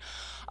 I'm like,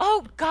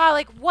 oh,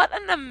 God, what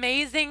an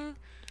amazing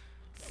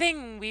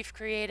thing we've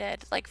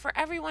created. For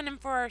everyone and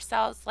for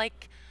ourselves,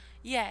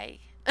 yay.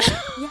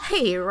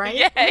 Yay, right?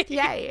 Yay.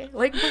 Yay.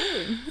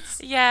 Balloons.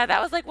 Yeah, that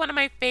was one of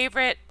my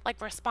favorite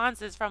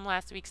responses from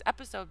last week's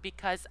episode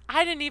because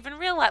I didn't even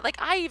realize,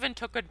 I even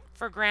took it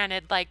for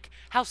granted,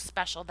 how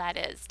special that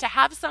is to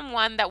have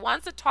someone that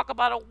wants to talk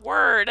about a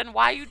word and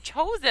why you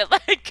chose it.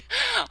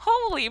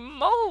 Holy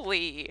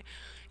moly.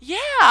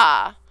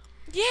 Yeah.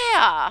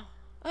 Yeah.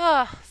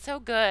 Oh, so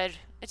good.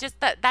 It's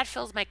just that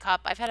fills my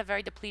cup. I've had a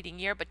very depleting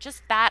year, but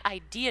just that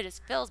idea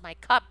just fills my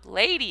cup.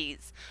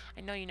 Ladies,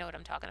 I know you know what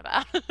I'm talking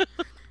about.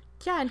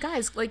 Yeah, and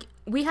guys,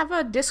 we have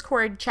a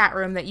Discord chat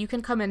room that you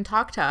can come and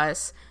talk to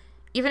us.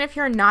 Even if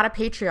you're not a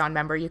Patreon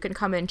member, you can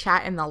come and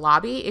chat in the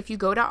lobby. If you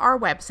go to our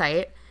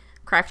website,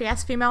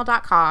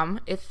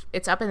 CraftyAssFemale.com. If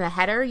it's up in the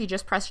header, you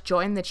just press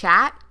join the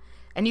chat,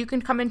 and you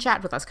can come and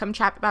chat with us. Come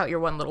chat about your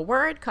one little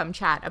word. Come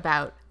chat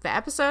about the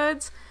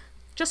episodes.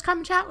 Just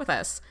come chat with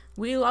us.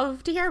 We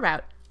love to hear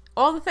about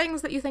all the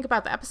things that you think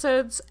about the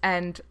episodes,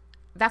 and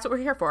that's what we're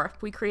here for.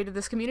 We created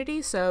this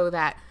community so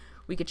that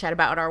we could chat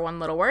about our one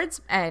little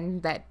words,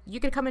 and that you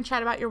could come and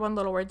chat about your one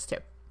little words too.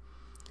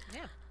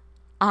 Yeah.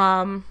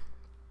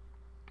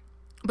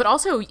 But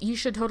also, you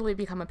should totally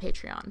become a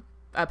patron,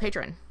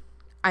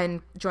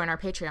 and join our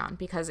Patreon,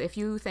 because if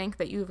you think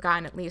that you've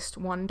gotten at least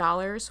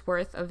 $1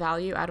 worth of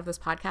value out of this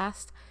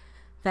podcast,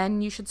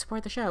 then you should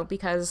support the show,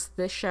 because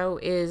this show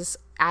is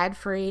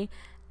ad-free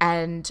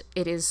and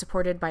it is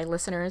supported by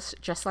listeners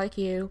just like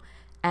you.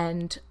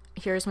 And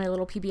here's my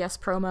little PBS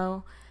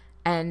promo,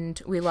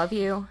 and we love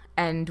you,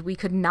 and we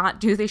could not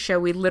do this show.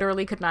 We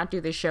literally could not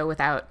do this show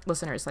without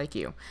listeners like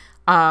you.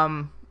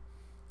 And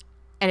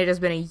it has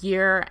been a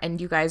year, and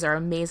you guys are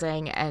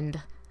amazing,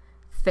 and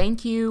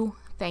thank you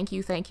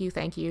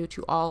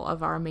to all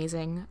of our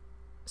amazing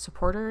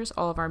supporters,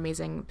 all of our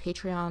amazing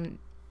Patreon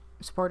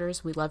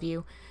supporters. We love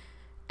you,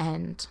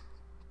 and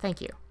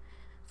thank you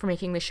for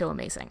making this show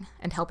amazing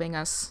and helping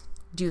us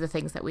do the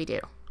things that we do.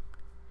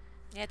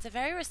 Yeah, it's a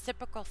very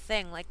reciprocal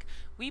thing. Like,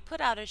 we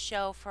put out a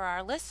show for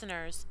our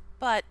listeners,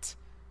 but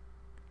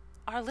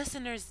our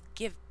listeners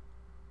give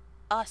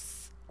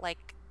us,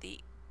 like, the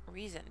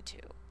reason to.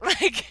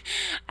 Like,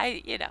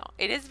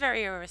 it is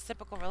very a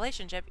reciprocal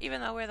relationship,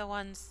 even though we're the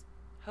ones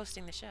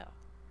hosting the show.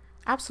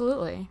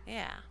 Absolutely.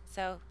 Yeah.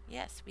 So,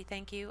 yes, we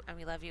thank you and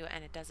we love you,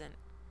 and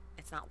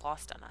it's not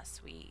lost on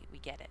us. We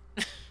get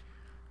it.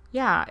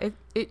 Yeah,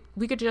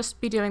 we could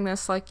just be doing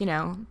this, like,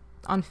 on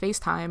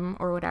FaceTime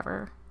or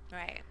whatever.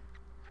 Right.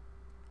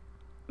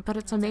 But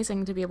it's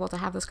amazing to be able to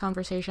have this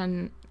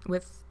conversation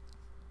with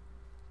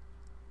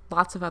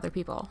lots of other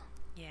people.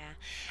 Yeah.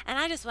 And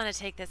I just want to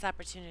take this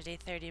opportunity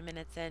 30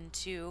 minutes in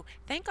to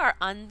thank our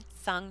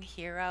unsung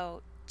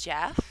hero,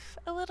 Jeff,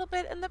 a little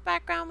bit in the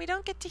background. We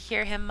don't get to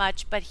hear him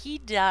much, but he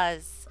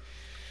does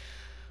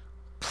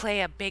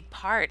play a big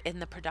part in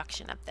the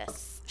production of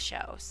this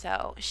show.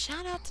 So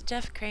shout out to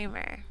Jeff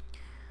Kramer.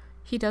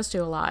 He does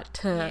do a lot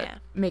to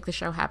make the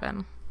show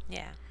happen.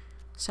 Yeah.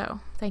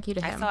 So thank you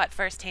to him. I saw it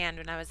firsthand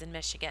when I was in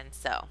Michigan.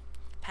 So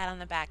pat on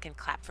the back and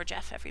clap for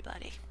Jeff,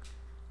 everybody.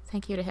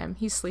 Thank you to him.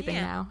 He's sleeping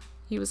now.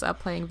 He was up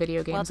playing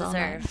video games all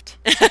night.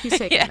 He's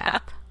taking a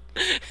nap.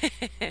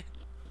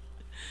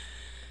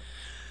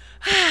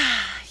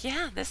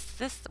 Yeah,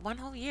 this one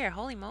whole year,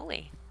 holy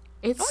moly.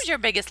 What was your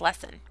biggest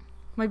lesson?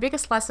 My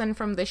biggest lesson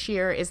from this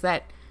year is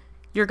that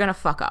you're gonna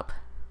fuck up.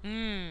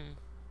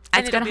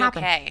 It's gonna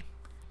happen. Okay.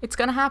 It's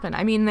gonna happen.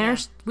 I mean,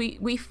 there's we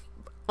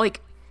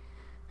like,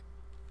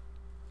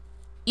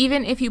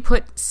 even if you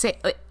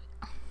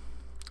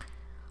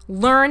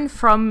learn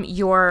from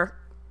your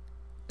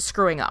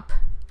screwing up.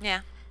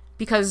 Yeah.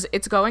 Because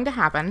it's going to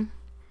happen.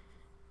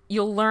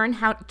 You'll learn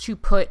how to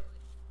put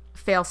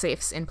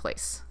fail-safes in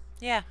place.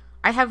 Yeah.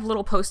 I have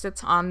little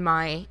Post-its on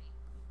my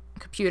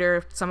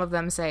computer. Some of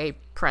them say,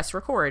 press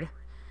record.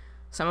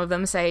 Some of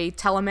them say,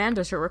 tell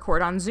Amanda to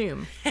record on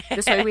Zoom.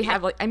 This way we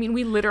have,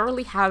 we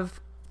literally have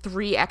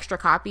 3 extra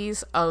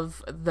copies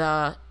of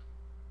the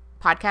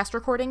podcast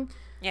recording.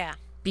 Yeah.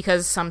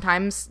 Because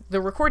sometimes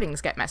the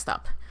recordings get messed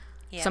up.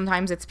 Yeah.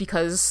 Sometimes it's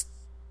because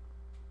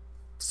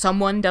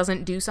someone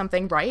doesn't do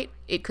something right.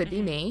 It could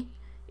be me.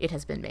 It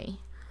has been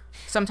me.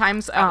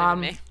 Sometimes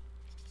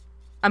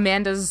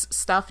Amanda's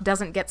stuff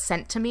doesn't get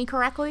sent to me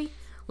correctly.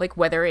 Like,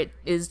 whether it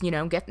is,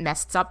 get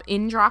messed up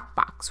in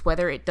Dropbox,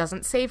 whether it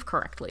doesn't save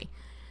correctly.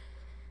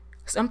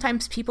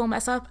 Sometimes people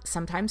mess up.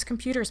 Sometimes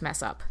computers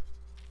mess up.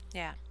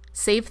 Yeah.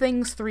 Save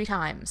things 3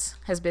 times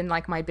has been,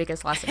 like, my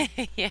biggest lesson.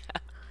 Yeah.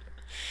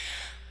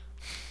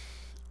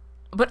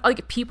 But,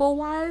 like,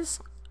 people-wise,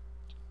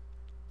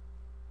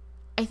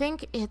 I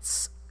think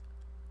it's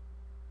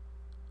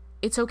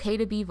okay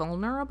to be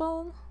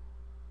vulnerable.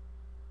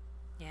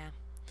 Yeah.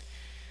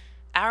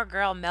 Our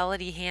girl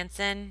Melody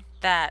Hansen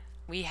that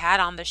we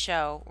had on the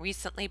show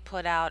recently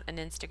put out an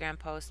Instagram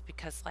post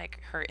because, like,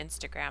 her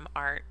Instagram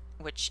art,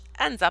 which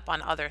ends up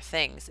on other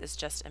things, is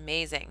just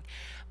amazing.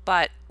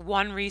 But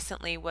one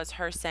recently was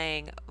her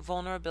saying,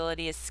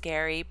 vulnerability is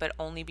scary, but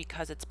only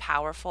because it's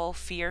powerful.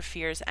 Fear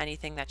fears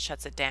anything that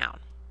shuts it down.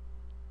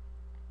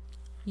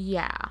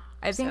 Yeah.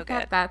 I think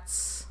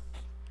that's...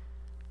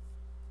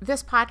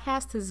 This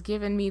podcast has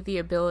given me the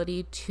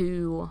ability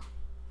to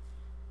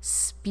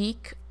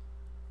speak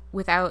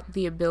without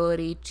the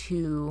ability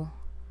to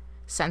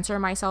censor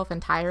myself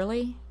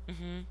entirely.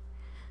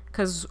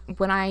 Because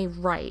when I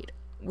write,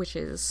 which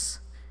is...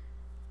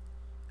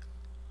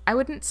 I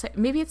wouldn't say...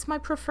 Maybe it's my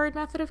preferred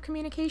method of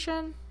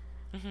communication.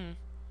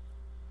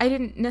 I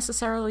didn't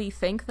necessarily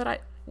think that I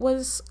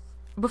was...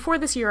 Before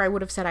this year, I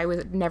would have said I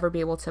would never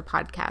be able to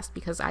podcast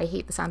because I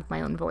hate the sound of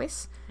my own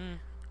voice.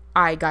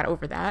 I got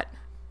over that.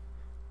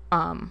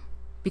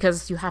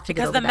 Because you have to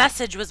get over that. Because the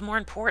message was more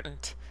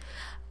important.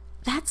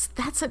 That's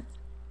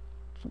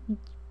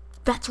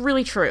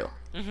really true.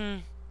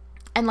 And,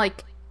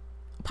 like,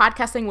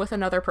 podcasting with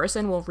another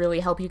person will really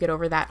help you get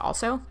over that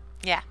also.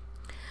 Yeah.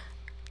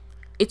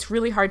 It's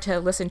really hard to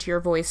listen to your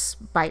voice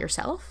by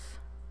yourself.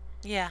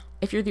 Yeah.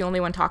 If you're the only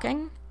one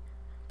talking.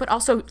 But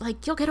also,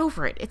 like, you'll get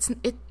over it.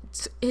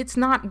 It's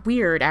not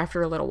weird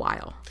after a little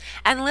while.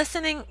 And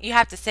listening, you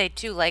have to say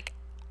too, like,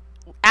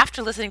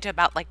 after listening to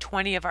about like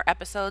 20 of our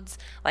episodes,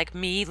 like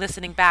me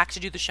listening back to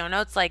do the show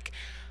notes, like,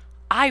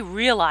 I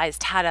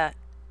realized how to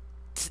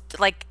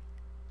like,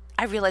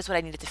 I realized what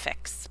I needed to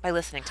fix by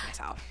listening to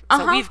myself.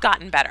 So we've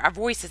gotten better. Our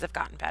voices have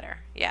gotten better.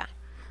 Yeah.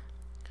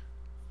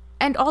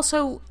 And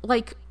also,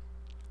 like,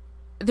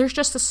 there's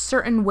just a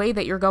certain way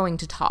that you're going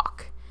to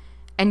talk.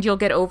 And you'll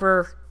get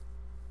over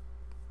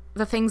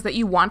the things that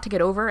you want to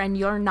get over, and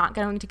you're not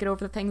going to get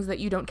over the things that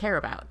you don't care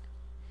about.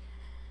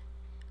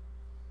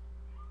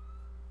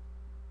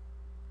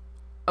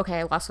 Okay,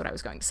 I lost what I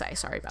was going to say.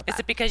 Sorry about that. Is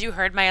it because you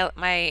heard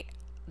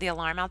the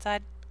alarm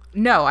outside?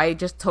 No, I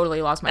just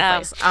totally lost my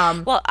place.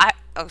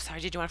 Oh, sorry.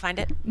 Did you want to find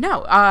it?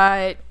 No.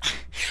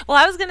 Well,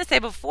 I was going to say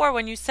before,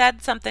 when you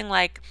said something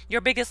like,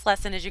 your biggest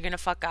lesson is you're going to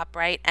fuck up,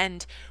 right?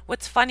 And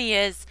what's funny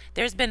is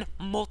there's been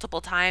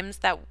multiple times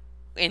that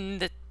in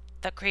the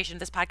creation of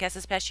this podcast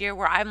this past year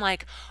where I'm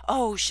like,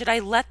 oh, should I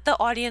let the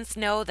audience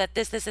know that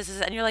this,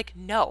 and you're like,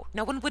 no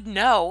one would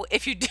know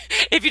if you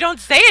don't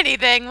say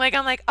anything. Like,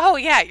 I'm like, oh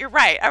yeah, you're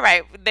right. All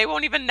right. They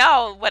won't even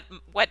know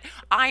what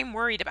I'm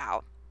worried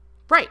about.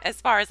 Right.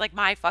 As far as like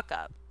my fuck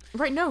up.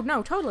 Right.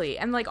 No, totally.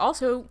 And like,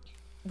 also,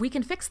 we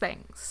can fix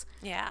things.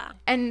 Yeah.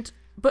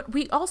 But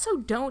we also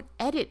don't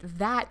edit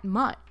that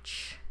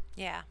much.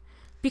 Yeah.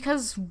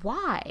 Because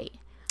why?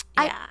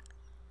 Yeah.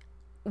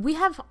 We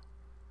have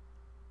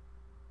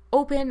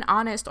open,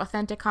 honest,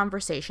 authentic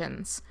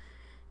conversations.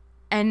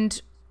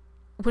 And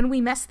when we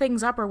mess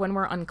things up or when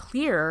we're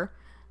unclear,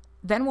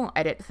 then we'll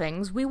edit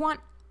things. We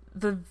want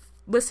the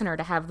listener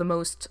to have the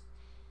most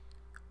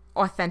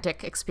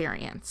authentic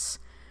experience.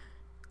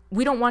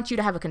 We don't want you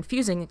to have a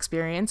confusing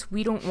experience.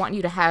 We don't want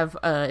you to have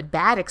a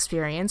bad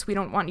experience. We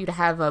don't want you to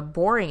have a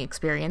boring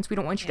experience. We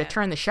don't want you to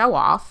turn the show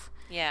off.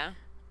 Yeah.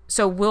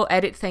 So we'll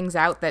edit things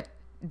out that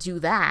do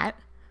that.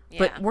 Yeah.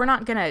 But we're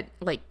not going to,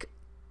 like,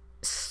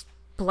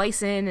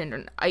 splice in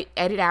and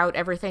edit out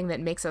everything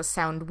that makes us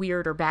sound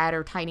weird or bad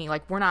or tiny.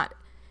 Like,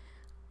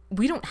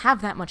 we don't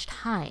have that much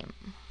time.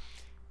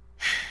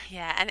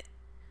 Yeah. And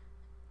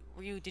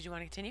did you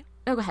want to continue?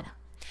 No, go ahead.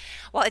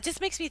 Well, it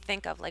just makes me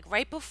think of like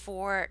right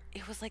before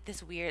it was like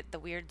the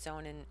weird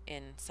zone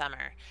in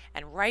summer,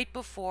 and right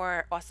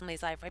before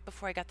Awesomely's Life, right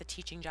before I got the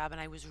teaching job,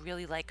 and I was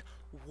really like,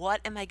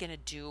 what am I going to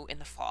do in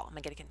the fall? Am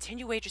I going to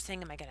continue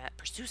waitressing? Am I going to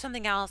pursue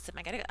something else?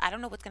 I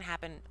don't know what's going to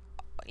happen.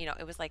 You know,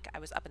 it was like I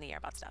was up in the air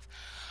about stuff.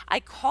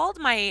 I called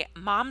my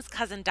mom's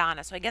cousin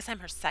Donna, so I guess I'm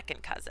her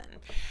second cousin.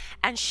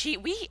 And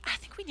I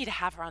think we need to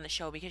have her on the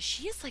show because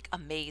she is like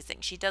amazing.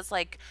 She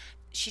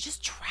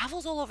just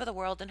travels all over the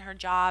world in her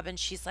job, and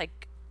she's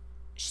like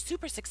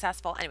super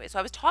successful. Anyway, so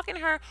I was talking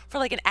to her for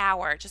like an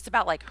hour just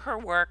about like her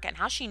work and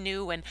how she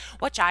knew and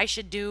what I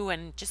should do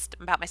and just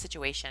about my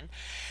situation.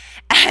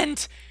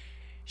 And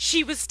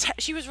she was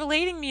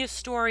relating me a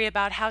story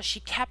about how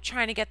she kept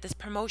trying to get this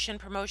promotion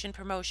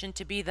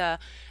to be the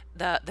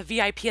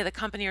VIP of the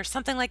company or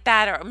something like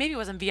that, or maybe it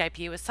wasn't VIP,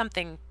 it was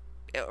something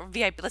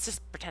VIP. Let's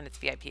just pretend it's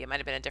VIP. It might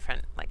have been a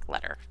different like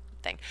letter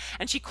thing.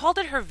 And she called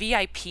it her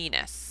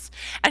VIP-ness.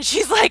 And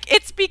she's like,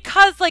 it's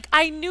because like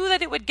I knew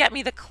that it would get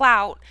me the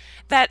clout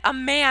that a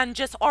man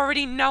just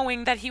already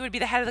knowing that he would be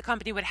the head of the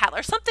company would have,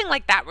 or something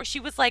like that, where she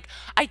was like,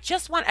 I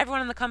just want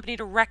everyone in the company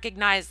to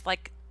recognize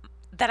like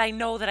that I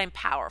know that I'm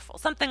powerful,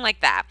 something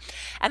like that.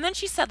 And then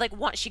she said like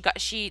once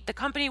the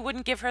company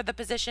wouldn't give her the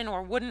position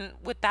or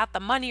wouldn't without the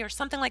money or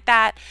something like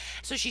that.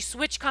 So she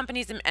switched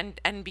companies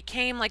and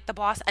became like the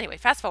boss. Anyway,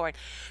 fast forward.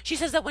 She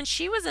says that when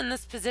she was in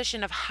this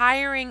position of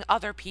hiring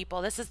other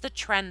people, this is the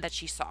trend that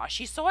she saw.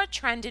 She saw a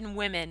trend in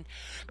women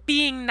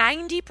being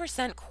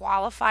 90%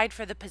 qualified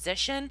for the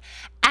position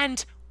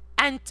and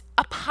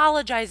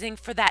apologizing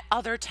for that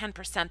other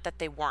 10% that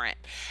they weren't.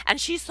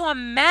 And she saw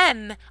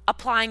men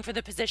applying for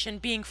the position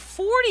being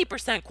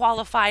 40%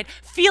 qualified,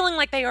 feeling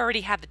like they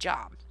already had the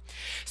job.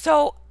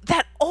 So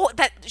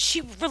that she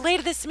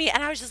related this to me,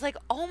 and I was just like,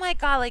 oh my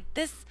God, like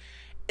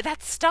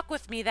that stuck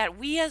with me, that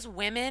we as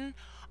women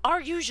are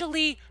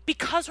usually,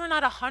 because we're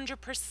not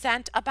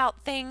 100%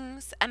 about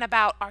things and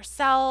about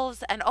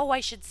ourselves and, oh, I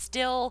should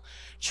still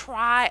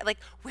try, like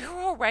we're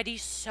already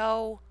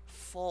so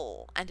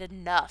full and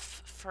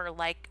enough for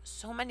like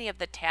so many of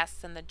the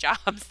tasks and the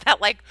jobs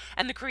that like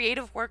and the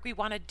creative work we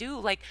want to do,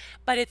 like,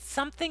 but it's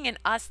something in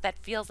us that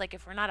feels like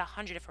if we're not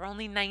 100, if we're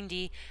only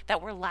 90,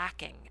 that we're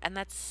lacking, and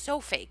that's so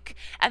fake.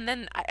 And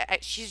then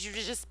she's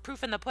just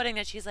proof in the pudding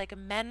that she's like,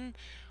 men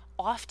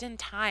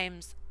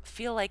oftentimes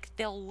feel like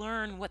they'll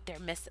learn what they're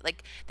missing,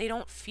 like they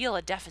don't feel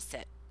a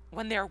deficit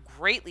when they're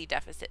greatly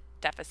deficited.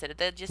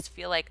 They just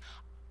feel like,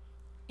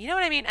 you know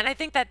what I mean? And I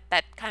think that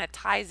kind of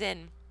ties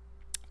in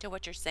to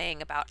what you're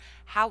saying about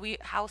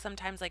how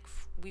sometimes like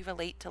we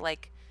relate to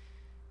like,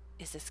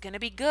 is this gonna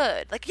be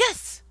good? Like,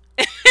 yes,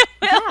 it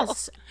will.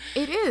 Yes,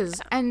 it is.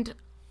 Yeah. And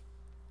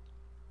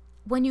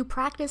when you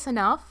practice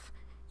enough,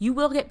 you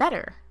will get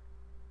better.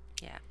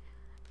 Yeah.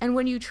 And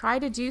when you try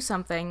to do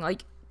something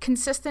like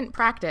consistent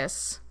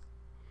practice,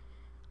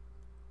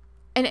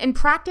 and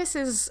practice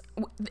is,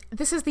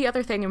 this is the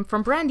other thing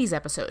from Brandy's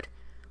episode.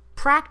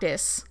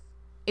 Practice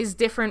is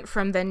different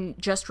from then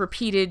just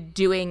repeated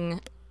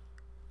doing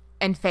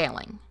and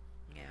failing.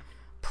 Yeah.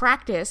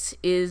 Practice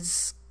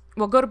is,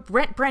 well, go to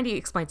Brandy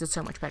explains it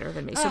so much better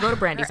than me. So go to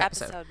Brandy's her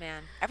episode.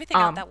 Man. Everything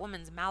out that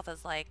woman's mouth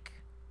is like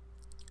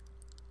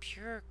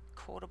pure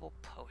quotable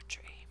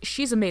poetry.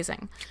 She's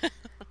amazing.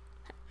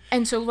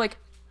 And so, like,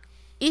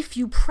 if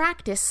you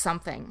practice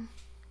something,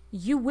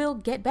 you will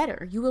get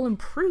better. You will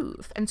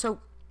improve. And so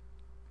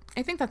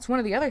I think that's one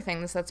of the other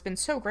things that's been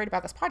so great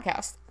about this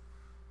podcast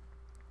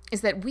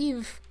is that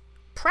we've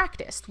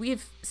practiced.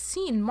 We've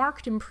seen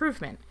marked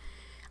improvement.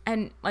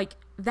 And, like,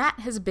 that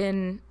has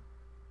been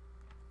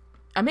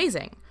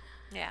amazing.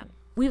 Yeah.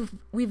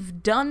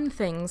 We've done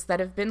things that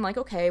have been like,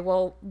 okay,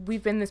 well,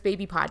 we've been this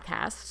baby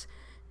podcast,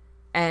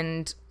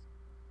 and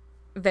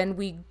then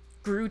we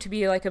grew to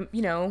be like a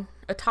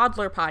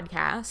toddler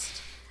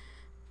podcast.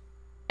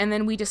 And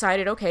then we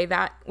decided, okay,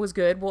 that was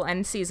good. We'll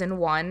end season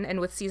 1, and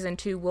with season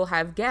 2, we'll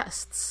have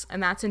guests,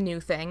 and that's a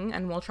new thing,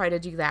 and we'll try to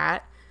do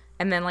that.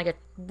 And then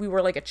we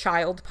were like a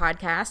child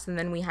podcast, and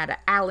then we had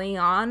Allie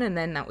on, and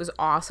then that was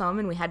awesome,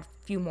 and we had a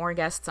few more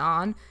guests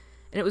on,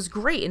 and it was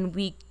great, and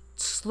we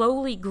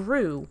slowly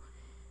grew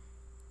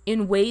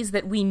in ways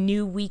that we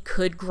knew we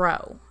could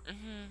grow.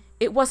 Mm-hmm.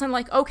 It wasn't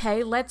like,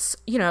 okay, let's,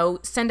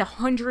 send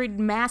 100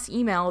 mass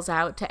emails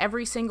out to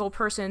every single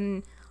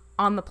person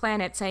on the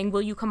planet saying,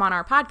 will you come on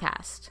our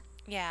podcast?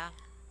 Yeah.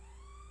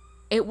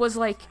 It was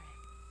like,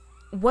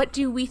 what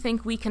do we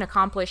think we can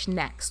accomplish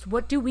next?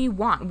 What do we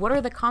want? What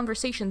are the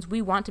conversations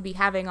we want to be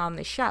having on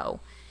the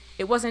show?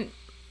 It wasn't,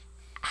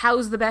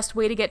 how's the best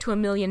way to get to 1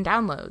 million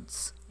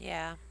downloads?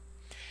 Yeah.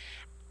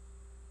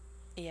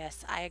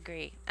 Yes, I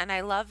agree. And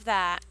I love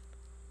that.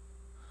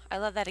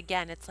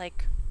 Again. It's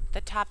like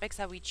the topics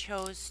that we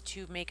chose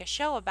to make a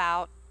show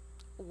about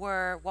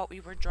were what we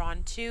were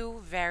drawn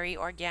to very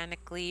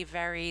organically,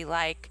 very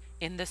like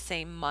in the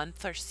same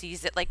month or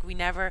season. Like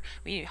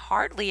we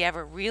hardly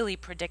ever really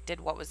predicted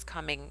what was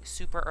coming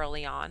super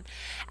early on.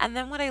 And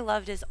then what I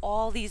loved is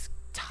all these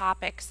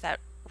topics that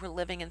were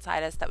living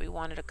inside us that we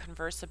wanted to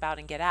converse about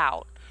and get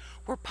out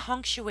were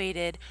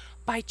punctuated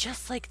by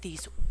just like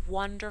these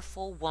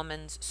wonderful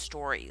women's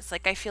stories.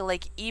 Like I feel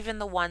like even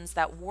the ones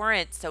that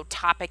weren't so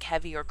topic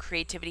heavy or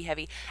creativity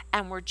heavy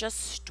and were just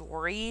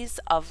stories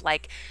of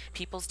like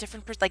people's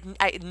different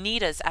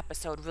Nita's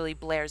episode really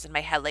blares in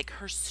my head, like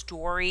her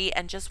story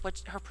and just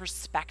what her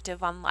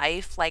perspective on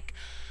life, like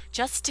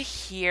just to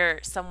hear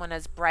someone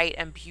as bright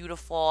and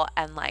beautiful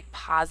and like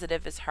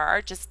positive as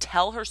her just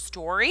tell her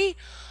story.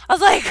 I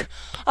was like,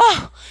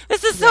 oh,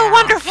 this is so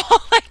wonderful.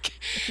 Like,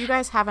 if you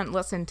guys haven't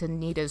listened to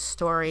Nita's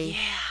story,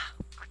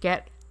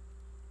 get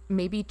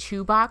maybe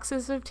 2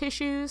 boxes of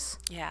tissues.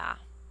 Yeah.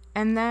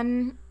 And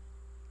then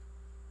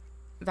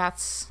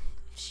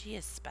she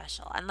is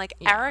special. And like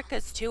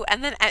Erica's too.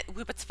 And then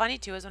what's funny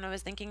too is when I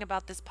was thinking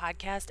about this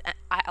podcast,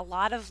 a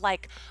lot of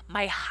like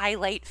my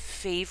highlight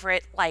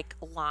favorite like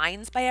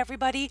lines by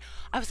everybody,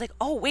 I was like,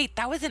 oh wait,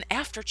 that was an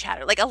after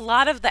chatter. Like a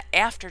lot of the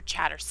after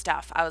chatter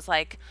stuff, I was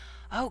like,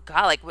 oh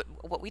God, like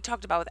what we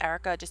talked about with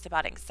Erica, just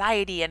about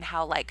anxiety and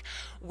how like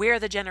we're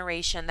the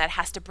generation that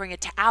has to bring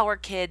it to our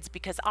kids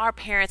because our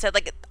parents said,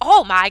 like,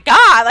 oh my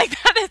God, like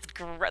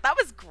that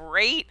was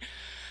great.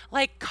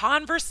 Like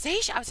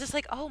conversation. I was just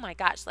like, oh my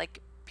gosh,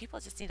 like people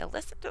just need to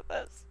listen to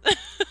this.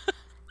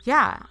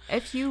 Yeah.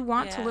 If you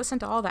want to listen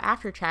to all the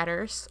after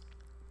chatters,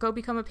 go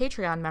become a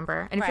Patreon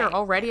member. And if you're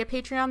already a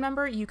Patreon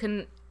member, you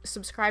can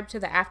subscribe to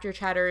the after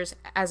chatters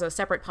as a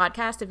separate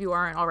podcast if you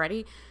aren't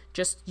already.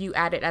 Just you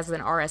add it as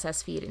an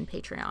RSS feed in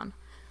Patreon.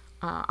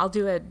 I'll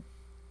do a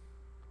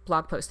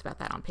blog post about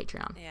that on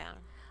Patreon.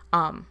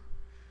 Yeah.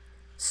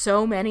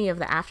 So many of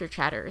the after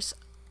chatters,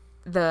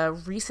 the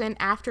recent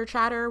after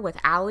chatter with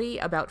Allie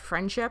about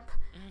friendship,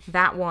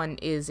 that one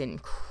is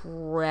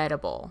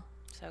incredible.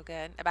 So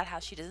good. About how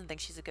she doesn't think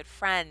she's a good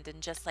friend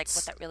and just like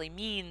what that really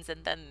means.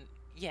 And then,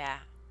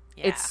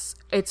 It's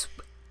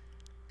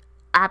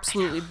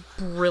absolutely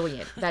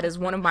brilliant. That is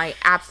one of my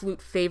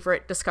absolute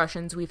favorite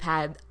discussions we've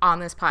had on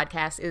this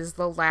podcast is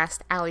the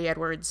last Allie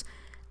Edwards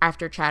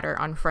after chatter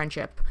on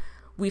friendship.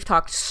 We've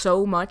talked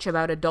so much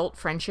about adult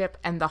friendship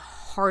and the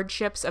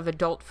hardships of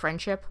adult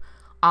friendship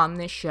on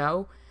this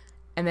show.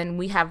 And then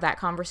we have that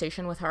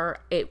conversation with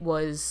her. It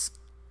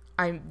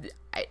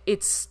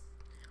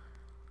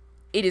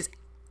is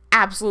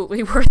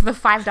absolutely worth the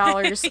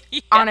 $5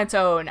 on its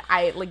own.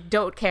 I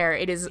don't care.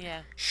 It is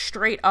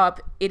straight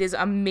up. It is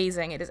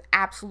amazing. It is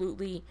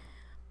absolutely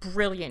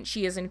brilliant.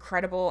 She is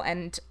incredible.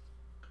 And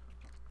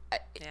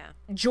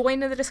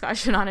join the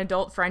discussion on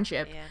adult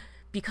friendship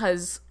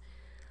because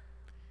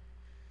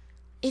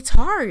it's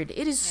hard.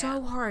 It is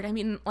so hard. I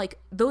mean, like,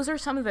 those are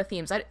some of the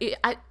themes.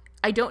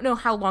 I don't know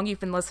how long you've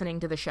been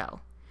listening to the show.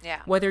 Yeah.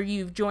 Whether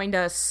you've joined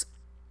us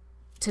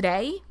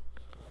today,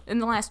 in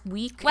the last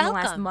week, welcome.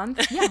 In the last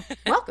month. Yeah,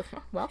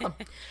 welcome.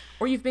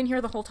 Or you've been here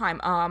the whole time.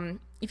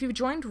 if you've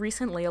joined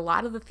recently, a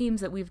lot of the themes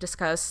that we've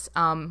discussed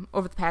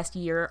over the past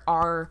year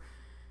are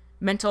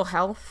mental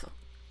health,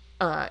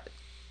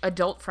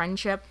 adult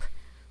friendship,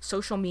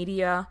 social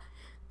media.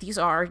 These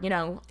are, the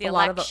a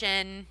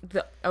election,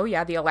 lot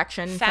of the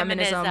election,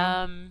 feminism,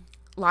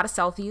 a lot of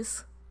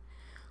selfies.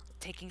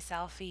 Taking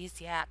selfies,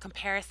 yeah.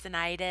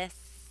 Comparisonitis.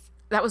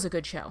 That was a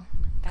good show.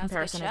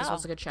 Comparisonitis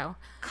was a good show.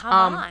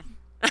 Come on.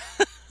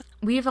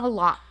 We've got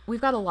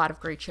a lot of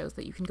great shows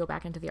that you can go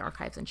back into the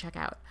archives and check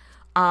out.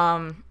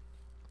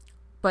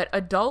 But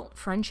adult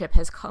friendship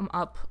has come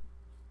up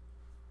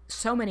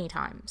so many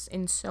times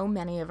in so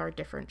many of our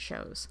different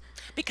shows.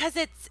 Because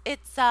it's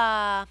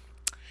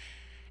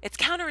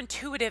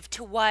counterintuitive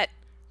to what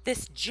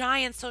this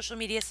giant social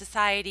media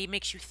society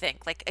makes you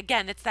think. Like,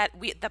 again, it's that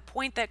the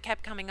point that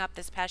kept coming up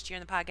this past year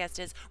in the podcast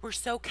is we're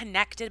so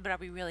connected, but are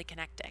we really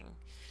connecting?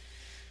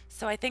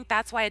 So I think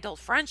that's why adult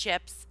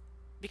friendships,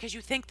 because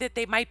you think that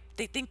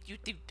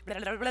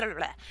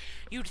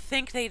you'd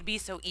think they'd be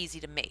so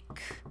easy to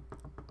make.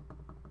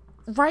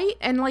 Right?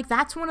 And like,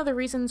 that's one of the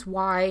reasons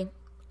why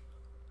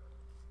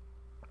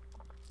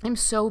I'm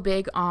so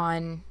big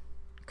on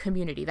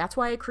community. That's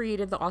why I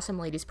created the Awesome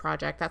Ladies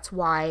Project. That's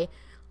why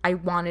I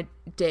wanted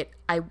it.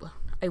 I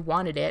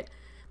wanted it.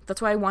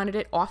 That's why I wanted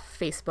it off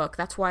Facebook.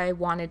 That's why I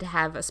wanted to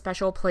have a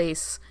special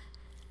place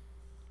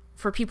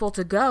for people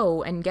to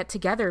go and get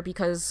together,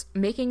 because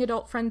making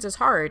adult friends is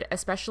hard,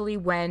 especially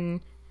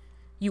when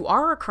you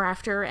are a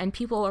crafter and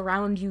people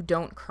around you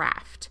don't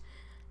craft.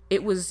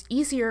 It was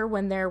easier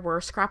when there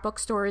were scrapbook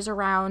stores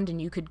around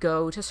and you could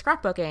go to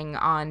scrapbooking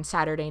on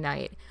Saturday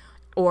night,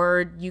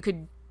 or you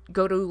could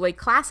go to like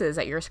classes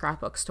at your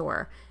scrapbook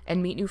store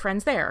and meet new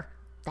friends there.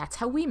 That's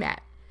how we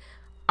met.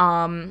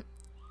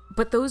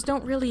 But those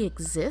don't really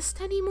exist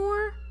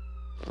anymore.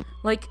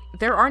 Like,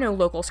 there are no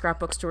local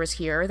scrapbook stores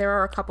here. There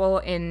are a couple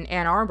in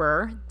Ann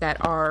Arbor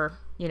that are,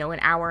 an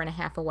hour and a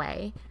half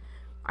away.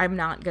 I'm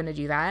not going to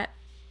do that.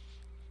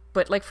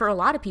 But like, for a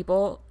lot of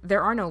people,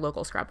 there are no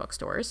local scrapbook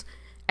stores.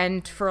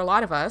 And for a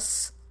lot of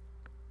us,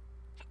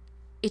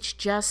 it's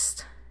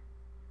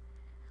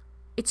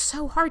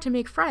so hard to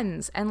make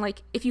friends. And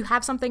like, if you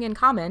have something in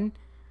common,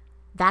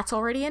 that's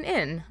already an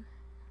in.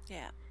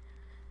 Yeah.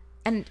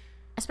 And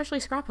especially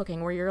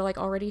scrapbooking, where you're like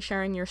already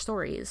sharing your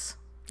stories.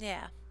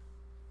 Yeah.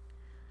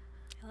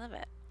 I love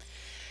it.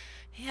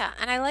 Yeah,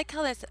 and I like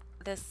how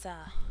this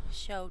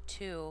show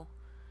too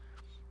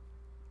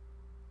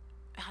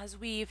has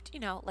weaved,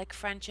 like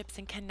friendships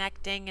and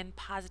connecting and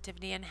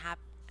positivity and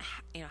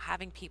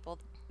having people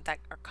that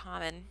are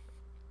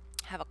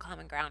have a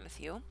common ground with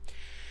you.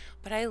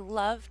 But I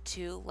love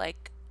too,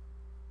 like,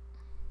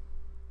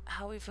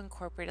 how we've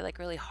incorporated like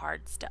really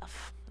hard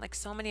stuff. Like,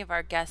 so many of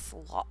our guests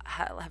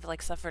have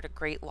like suffered a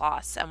great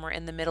loss, and we're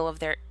in the middle of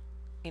their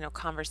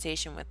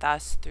conversation with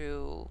us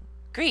through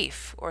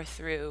grief or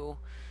through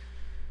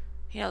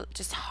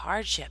just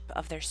hardship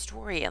of their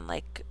story, and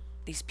like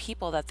these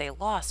people that they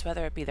lost,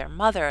 whether it be their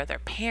mother or their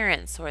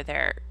parents or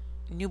their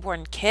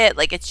newborn kid.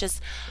 Like, it's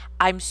just,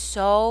 I'm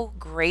so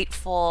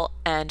grateful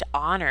and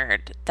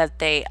honored that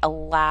they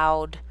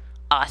allowed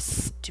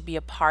us to be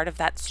a part of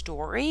that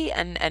story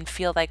and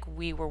feel like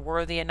we were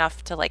worthy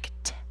enough to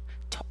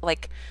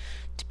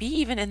to be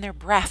even in their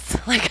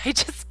breath. Like, I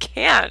just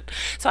can't.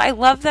 So I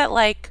love that,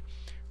 like,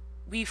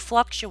 we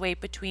fluctuate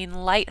between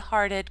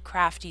lighthearted,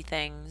 crafty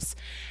things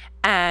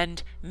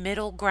and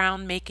middle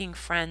ground, making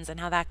friends, and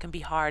how that can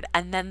be hard,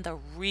 and then the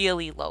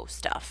really low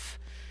stuff.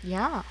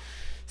 Yeah.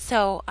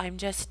 So I'm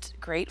just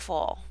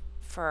grateful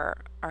for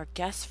our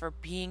guests for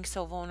being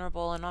so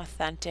vulnerable and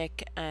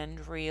authentic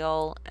and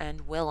real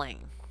and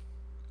willing.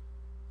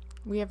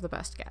 We have the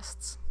best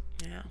guests.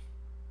 Yeah.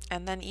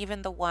 And then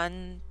even the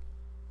one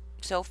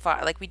so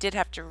far, like, we did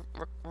have to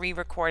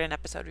re-record an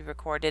episode we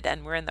recorded,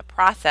 and we're in the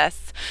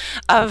process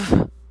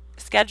of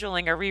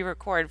scheduling a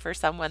re-record for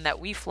someone that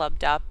we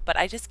flubbed up, but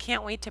I just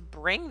can't wait to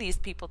bring these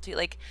people to you.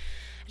 Like,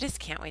 I just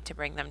can't wait to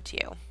bring them to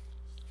you.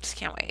 Just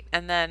can't wait.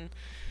 And then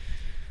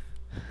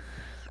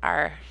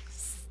our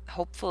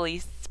hopefully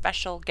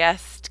special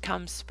guest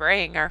come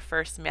spring, our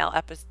first male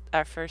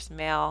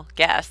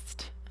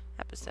guest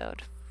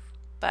episode,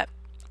 but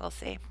we'll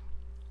see.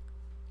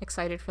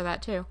 Excited for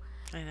that too.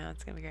 I know,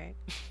 it's gonna be great.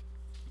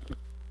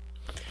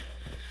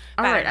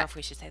 All right, I don't know if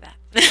we should say that.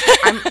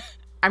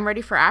 I'm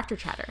ready for after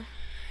chatter.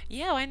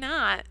 Yeah, why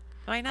not?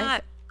 Why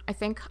not? I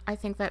think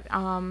that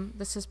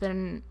this has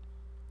been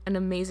an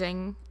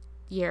amazing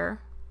year.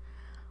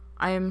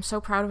 I am so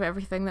proud of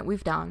everything that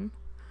we've done.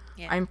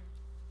 Yeah. I'm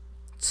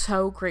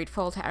so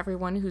grateful to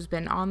everyone who's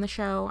been on the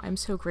show. I'm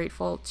so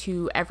grateful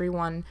to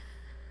everyone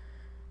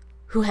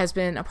who has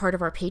been a part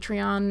of our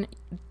Patreon.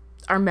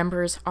 Our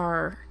members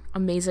are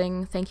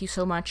amazing. Thank you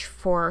so much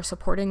for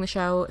supporting the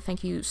show.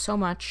 Thank you so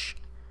much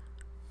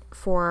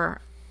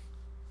for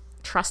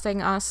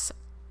trusting us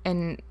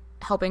and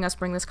helping us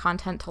bring this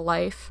content to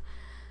life.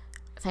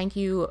 Thank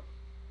you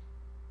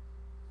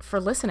for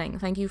listening.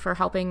 Thank you for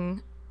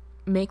helping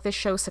make this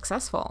show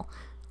successful.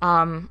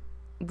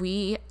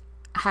 We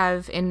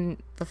have, in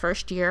the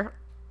first year,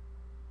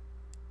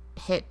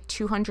 hit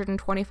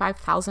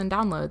 225,000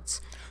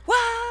 downloads.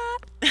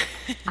 What?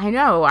 I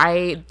know.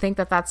 I think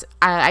that's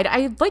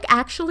I like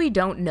actually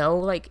don't know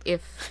like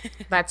if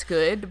that's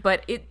good,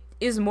 but it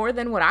is more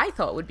than what I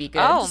thought would be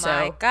good. Oh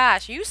my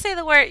gosh. You say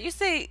the word, you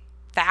say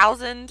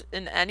 1,000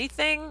 in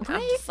anything, right?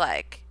 I'm just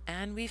like,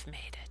 and we've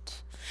made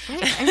it.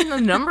 Right? I mean, the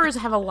numbers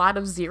have a lot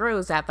of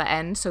zeros at the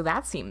end, so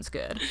that seems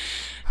good.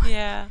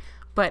 Yeah.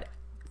 But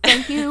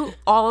thank you,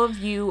 all of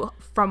you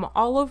from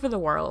all over the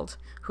world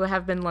who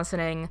have been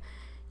listening.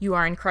 You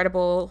are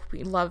incredible.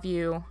 We love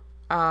you.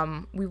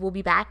 We will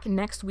be back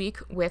next week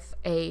with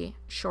a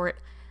short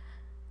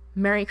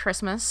Merry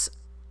Christmas,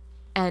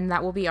 and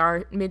that will be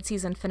our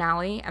mid-season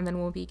finale, and then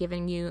we'll be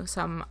giving you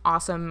some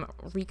awesome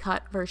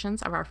recut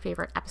versions of our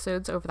favorite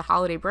episodes over the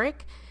holiday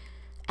break.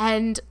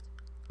 And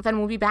then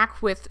we'll be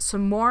back with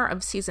some more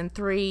of season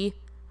 3.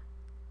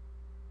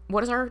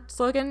 What is our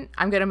slogan?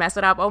 I'm going to mess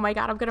it up. Oh my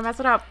God, I'm going to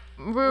mess it up.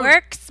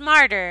 Work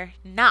smarter,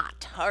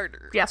 not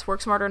harder. Yes,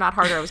 work smarter, not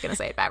harder. I was going to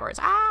say it backwards.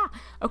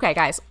 Okay,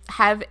 guys,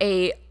 have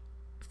a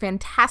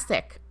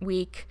fantastic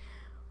week.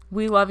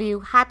 We love you.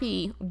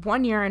 Happy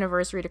 1-year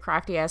anniversary to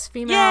Crafty Ass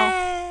Female.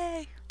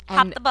 Yay!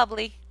 Pop the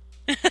bubbly.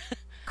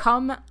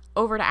 Come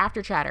over to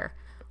After Chatter.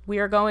 We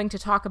are going to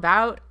talk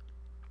about,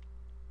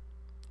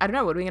 I don't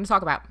know, what are we going to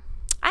talk about?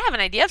 I have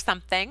an idea of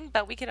something,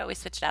 but we could always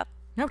switch it up.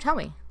 No, tell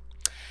me.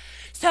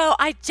 So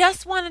I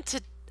just wanted to,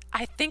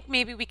 I think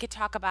maybe we could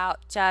talk about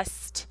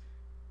just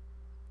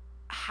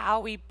how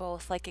we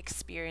both like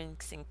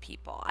experiencing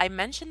people. I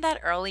mentioned that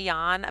early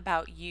on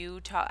about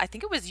you I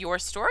think it was your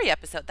story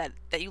episode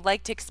that you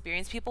like to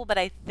experience people, but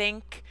I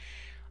think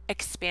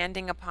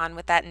expanding upon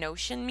what that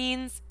notion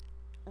means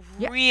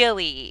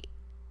really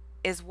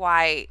is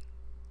why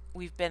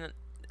we've been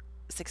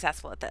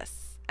successful at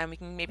this. And we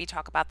can maybe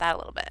talk about that a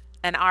little bit.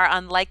 And our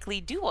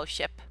unlikely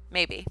duo-ship,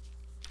 maybe.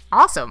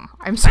 Awesome.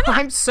 I'm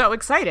so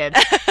excited.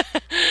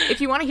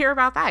 If you want to hear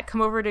about that,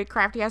 come over to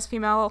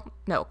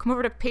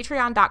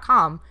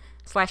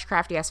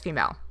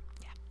patreon.com/craftyasfemale.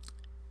 Yeah.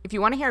 If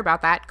you want to hear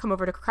about that, come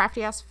over to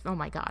oh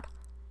my God.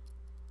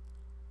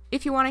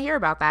 If you want to hear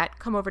about that,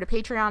 come over to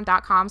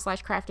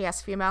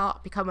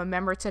patreon.com/craftyasfemale. Become a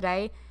member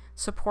today.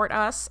 Support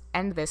us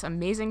and this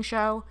amazing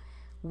show.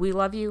 We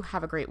love you.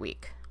 Have a great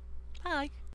week. Bye.